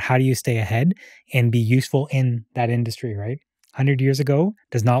it'll be about how do you stay ahead and be useful in that industry, right? 100 years ago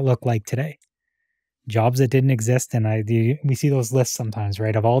does not look like today. Jobs that didn't exist, and we see those lists sometimes,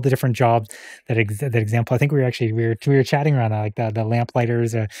 right? Of all the different jobs that example. I think we were chatting around that, like the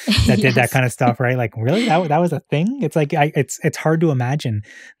lamplighters that did that kind of stuff, right? Like, really, that was a thing. It's like it's hard to imagine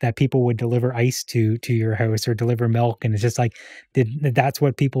that people would deliver ice to your house or deliver milk, and it's just like that's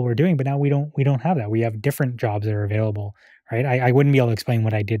what people were doing. But now we don't have that. We have different jobs that are available. Right. I wouldn't be able to explain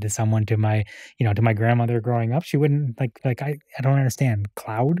what I did to someone, to my grandmother growing up. She wouldn't I don't understand.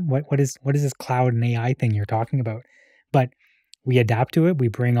 Cloud? What is this cloud and AI thing you're talking about? But we adapt to it. We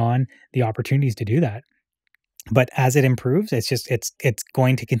bring on the opportunities to do that. But as it improves, it's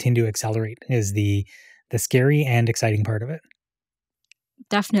going to continue to accelerate is the scary and exciting part of it.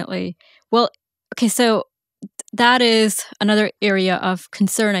 Definitely. Well, okay, so that is another area of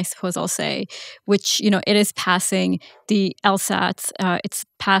concern, I suppose I'll say, which, it is passing the LSATs. It's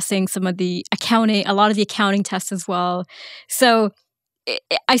passing some of a lot of the accounting tests as well. So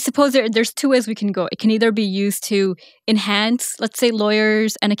I suppose there's two ways we can go. It can either be used to enhance, let's say,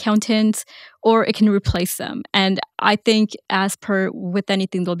 lawyers and accountants, or it can replace them. And I think, as per with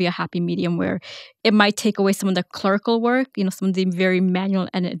anything, there'll be a happy medium where it might take away some of the clerical work, some of the very manual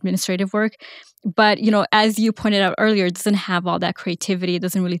and administrative work. But, as you pointed out earlier, it doesn't have all that creativity. It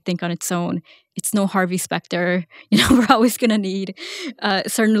doesn't really think on its own. It's no Harvey Specter. We're always going to need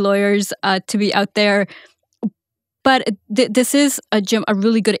certain lawyers to be out there. But this is a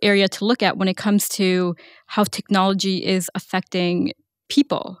really good area to look at when it comes to how technology is affecting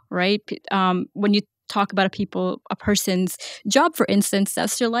people, right? When you talk about a person's job, for instance,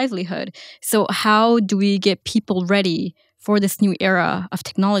 that's their livelihood. So how do we get people ready for this new era of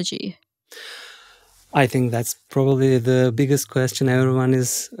technology? I think that's probably the biggest question everyone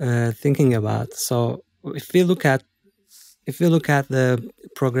is thinking about. So if we look at the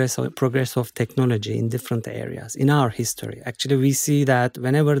progress of technology in different areas in our history, actually we see that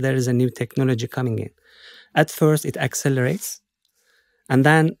whenever there is a new technology coming in, at first it accelerates, and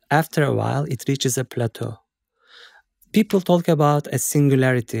then after a while it reaches a plateau. People talk about a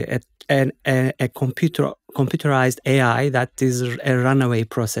singularity, a computerized AI that is a runaway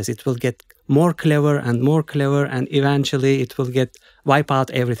process. It will get more clever, and eventually it will wipe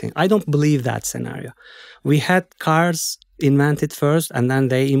out everything. I don't believe that scenario. We had cars invented first, and then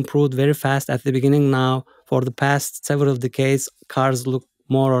they improved very fast at the beginning. Now, for the past several decades, cars look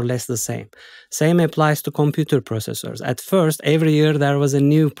more or less the same. Same applies to computer processors. At first, every year there was a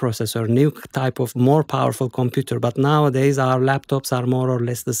new processor, new type of more powerful computer, but nowadays our laptops are more or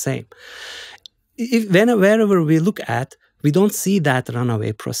less the same. Wherever we look at, we don't see that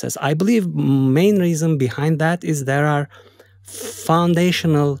runaway process. I believe main reason behind that is there are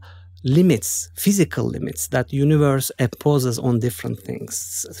foundational limits, physical limits that universe imposes on different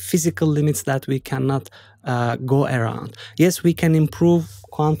things, physical limits that we cannot go around. Yes, we can improve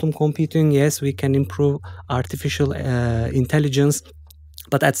quantum computing. Yes, we can improve artificial intelligence,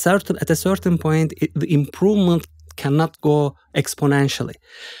 but at a certain point, the improvement cannot go exponentially.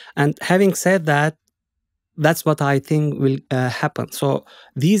 And having said that, that's what I think will happen. So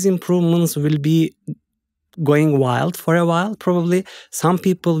these improvements will be going wild for a while, probably. Some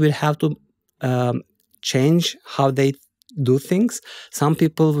people will have to change how they do things. Some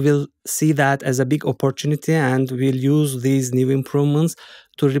people will see that as a big opportunity and will use these new improvements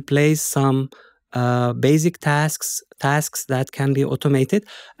to replace some basic tasks that can be automated,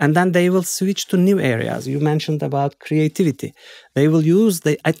 and then they will switch to new areas. You mentioned about creativity. They will use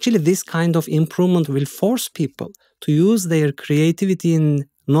actually this kind of improvement will force people to use their creativity in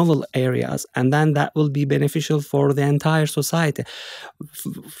novel areas, and then that will be beneficial for the entire society.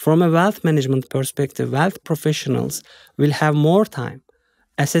 From a wealth management perspective, wealth professionals will have more time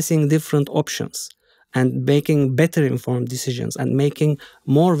assessing different options and making better informed decisions and making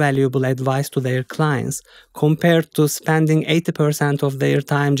more valuable advice to their clients compared to spending 80% of their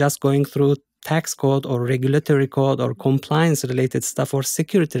time just going through tax code or regulatory code or compliance related stuff or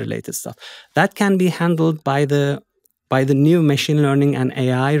security related stuff. That can be handled by the new machine learning and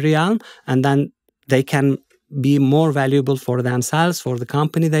AI realm, and then they can be more valuable for themselves, for the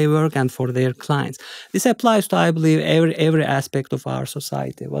company they work, and for their clients. This applies to, I believe, every aspect of our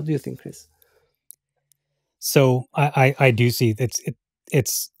society. What do you think, Chris? So I do see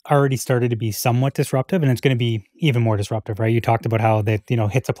it's already started to be somewhat disruptive, and it's going to be even more disruptive, right? You talked about how that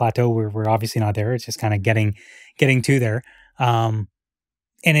hits a plateau. We're obviously not there. It's just kind of getting to there. And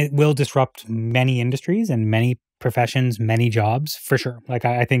it will disrupt many industries and many professions, many jobs for sure. Like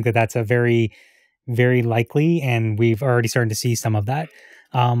I think that that's a very, very likely, and we've already started to see some of that.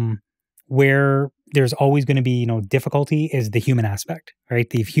 Where there's always going to be, difficulty is the human aspect, right?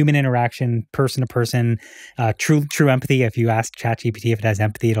 The human interaction, person to person, true empathy. If you ask ChatGPT if it has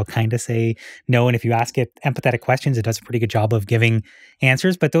empathy, it'll kind of say no. And if you ask it empathetic questions, it does a pretty good job of giving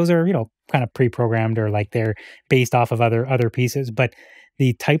answers. But those are, kind of pre-programmed, or like they're based off of other pieces. But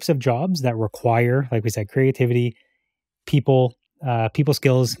the types of jobs that require, like we said, creativity, people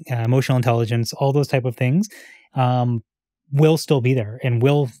skills, emotional intelligence, all those type of things, will still be there, and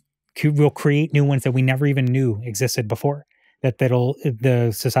will create new ones that we never even knew existed before.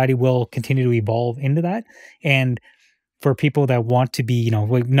 The society will continue to evolve into that. And for people that want to be,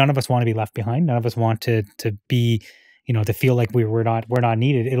 none of us want to be left behind. None of us want to be, to feel like we're not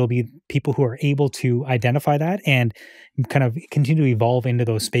needed. It'll be people who are able to identify that and kind of continue to evolve into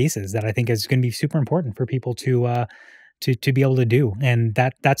those spaces that I think is going to be super important for people to be able to do. And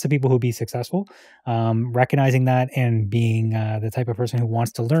that's the people who be successful, recognizing that and being the type of person who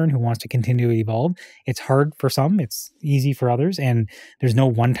wants to learn, who wants to continue to evolve. It's hard for some, it's easy for others, and there's no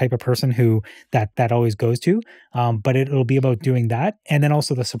one type of person who that always goes to. But it'll be about doing that, and then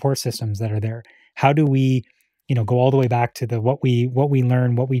also the support systems that are there. How do we, go all the way back to the what we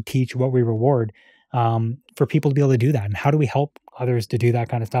learn, what we teach, what we reward, for people to be able to do that, and how do we help others to do that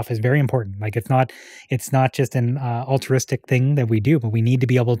kind of stuff is very important. Like it's not just an altruistic thing that we do, but we need to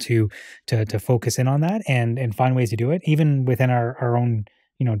be able to focus in on that and find ways to do it, even within our own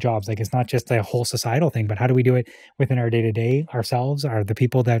jobs. Like it's not just a whole societal thing, but how do we do it within our day to day ourselves, are the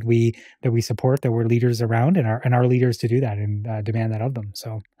people that we support, that we're leaders around, and our leaders to do that and demand that of them.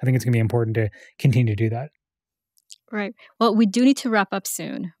 So I think it's going to be important to continue to do that. Right. Well, we do need to wrap up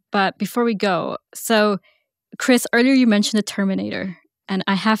soon, but before we go, so Chris, earlier you mentioned the Terminator, and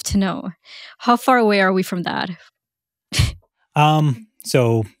I have to know, how far away are we from that?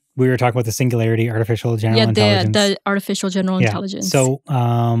 So we were talking about the singularity, artificial general intelligence. The artificial general intelligence. So,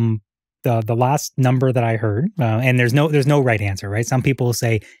 the last number that I heard, and there's no right answer, right? Some people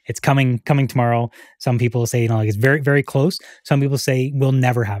say it's coming tomorrow. Some people say, like it's very, very close. Some people say we'll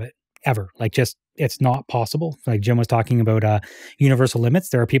never have it ever. Like just, it's not possible. Like Jim was talking about universal limits.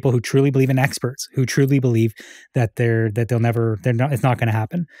 There are people who truly believe in, experts who truly believe that it's not going to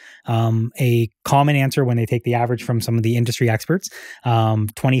happen. A common answer when they take the average from some of the industry experts,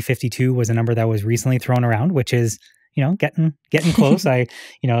 2052 was a number that was recently thrown around, which is, getting close. The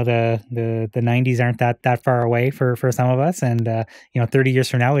 90s aren't that far away for some of us. And, 30 years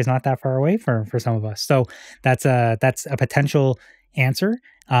from now is not that far away for some of us. So that's a potential answer.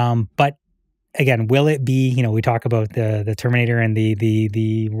 But again, will it be, we talk about the Terminator and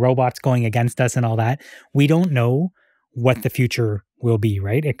the robots going against us and all that. We don't know what the future will be,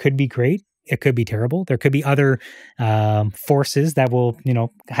 right? It could be great. It could be terrible. There could be other forces that will,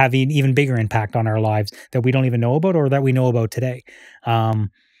 have an even bigger impact on our lives that we don't even know about, or that we know about today.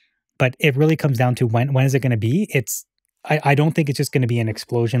 But it really comes down to when is it going to be? I don't think it's just going to be an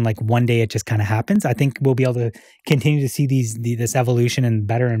explosion. Like one day it just kind of happens. I think we'll be able to continue to see this evolution and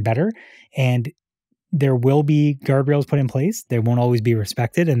better. And there will be guardrails put in place. They won't always be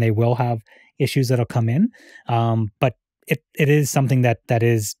respected, and they will have issues that'll come in. But it is something that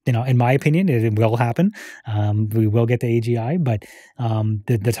is, in my opinion, it will happen. We will get the AGI, but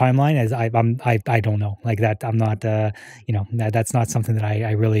the timeline is I don't know. Like that, I'm not that's not something that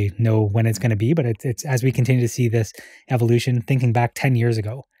I really know when it's going to be. But it's as we continue to see this evolution. Thinking back 10 years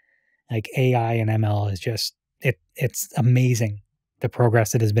ago, like AI and ML is just it's amazing, the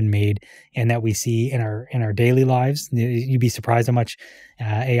progress that has been made and that we see in our daily lives. You'd be surprised how much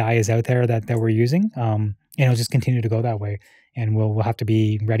AI is out there that we're using. And it'll just continue to go that way, and we'll have to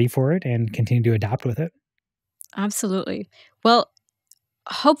be ready for it and continue to adapt with it. Absolutely. Well,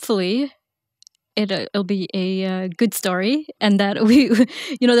 hopefully it'll be a good story, and that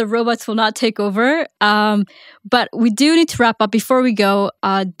the robots will not take over. But we do need to wrap up. Before we go,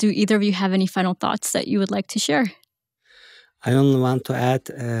 do either of you have any final thoughts that you would like to share? I only want to add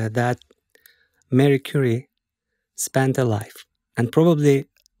that Marie Curie spent a life and probably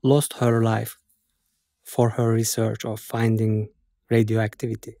lost her life for her research of finding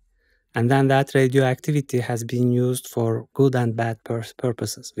radioactivity. And then that radioactivity has been used for good and bad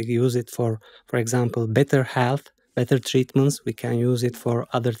purposes. We use it for example, better health, better treatments. We can use it for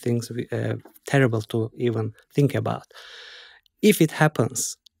other things terrible to even think about. If it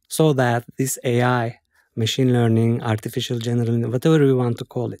happens so that this AI, machine learning, artificial general, whatever we want to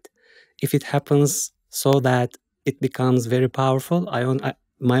call it, if it happens so that it becomes very powerful,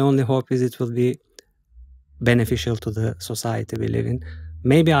 my only hope is it will be beneficial to the society we live in.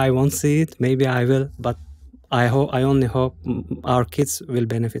 Maybe I won't see it, maybe I will, but I only hope our kids will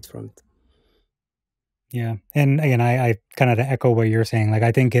benefit from it. Yeah. And again, I kind of to echo what you're saying, like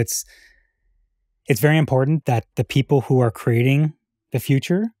I think it's very important that the people who are creating the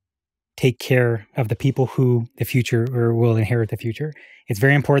future take care of the people who the future or will inherit the future. It's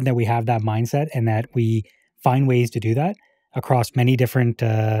very important that we have that mindset and that we find ways to do that across many different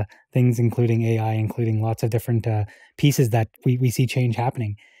things, including AI, including lots of different pieces that we see change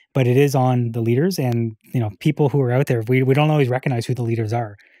happening. But it is on the leaders and people who are out there. We don't always recognize who the leaders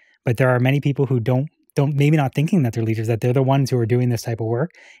are, but there are many people who don't maybe not thinking that they're leaders, that they're the ones who are doing this type of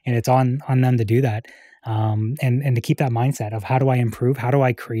work, and it's on them to do that. And to keep that mindset of how do I improve? How do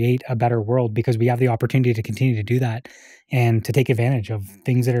I create a better world? Because we have the opportunity to continue to do that and to take advantage of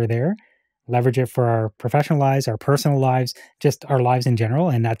things that are there, leverage it for our professional lives, our personal lives, just our lives in general.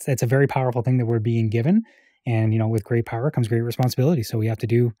 And it's a very powerful thing that we're being given. And, with great power comes great responsibility. So we have to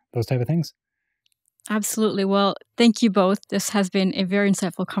do those type of things. Absolutely. Well, thank you both. This has been a very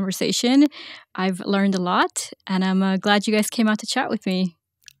insightful conversation. I've learned a lot, and I'm glad you guys came out to chat with me.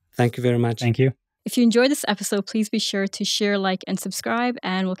 Thank you very much. Thank you. If you enjoyed this episode, please be sure to share, like, and subscribe,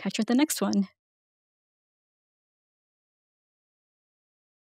 and we'll catch you at the next one.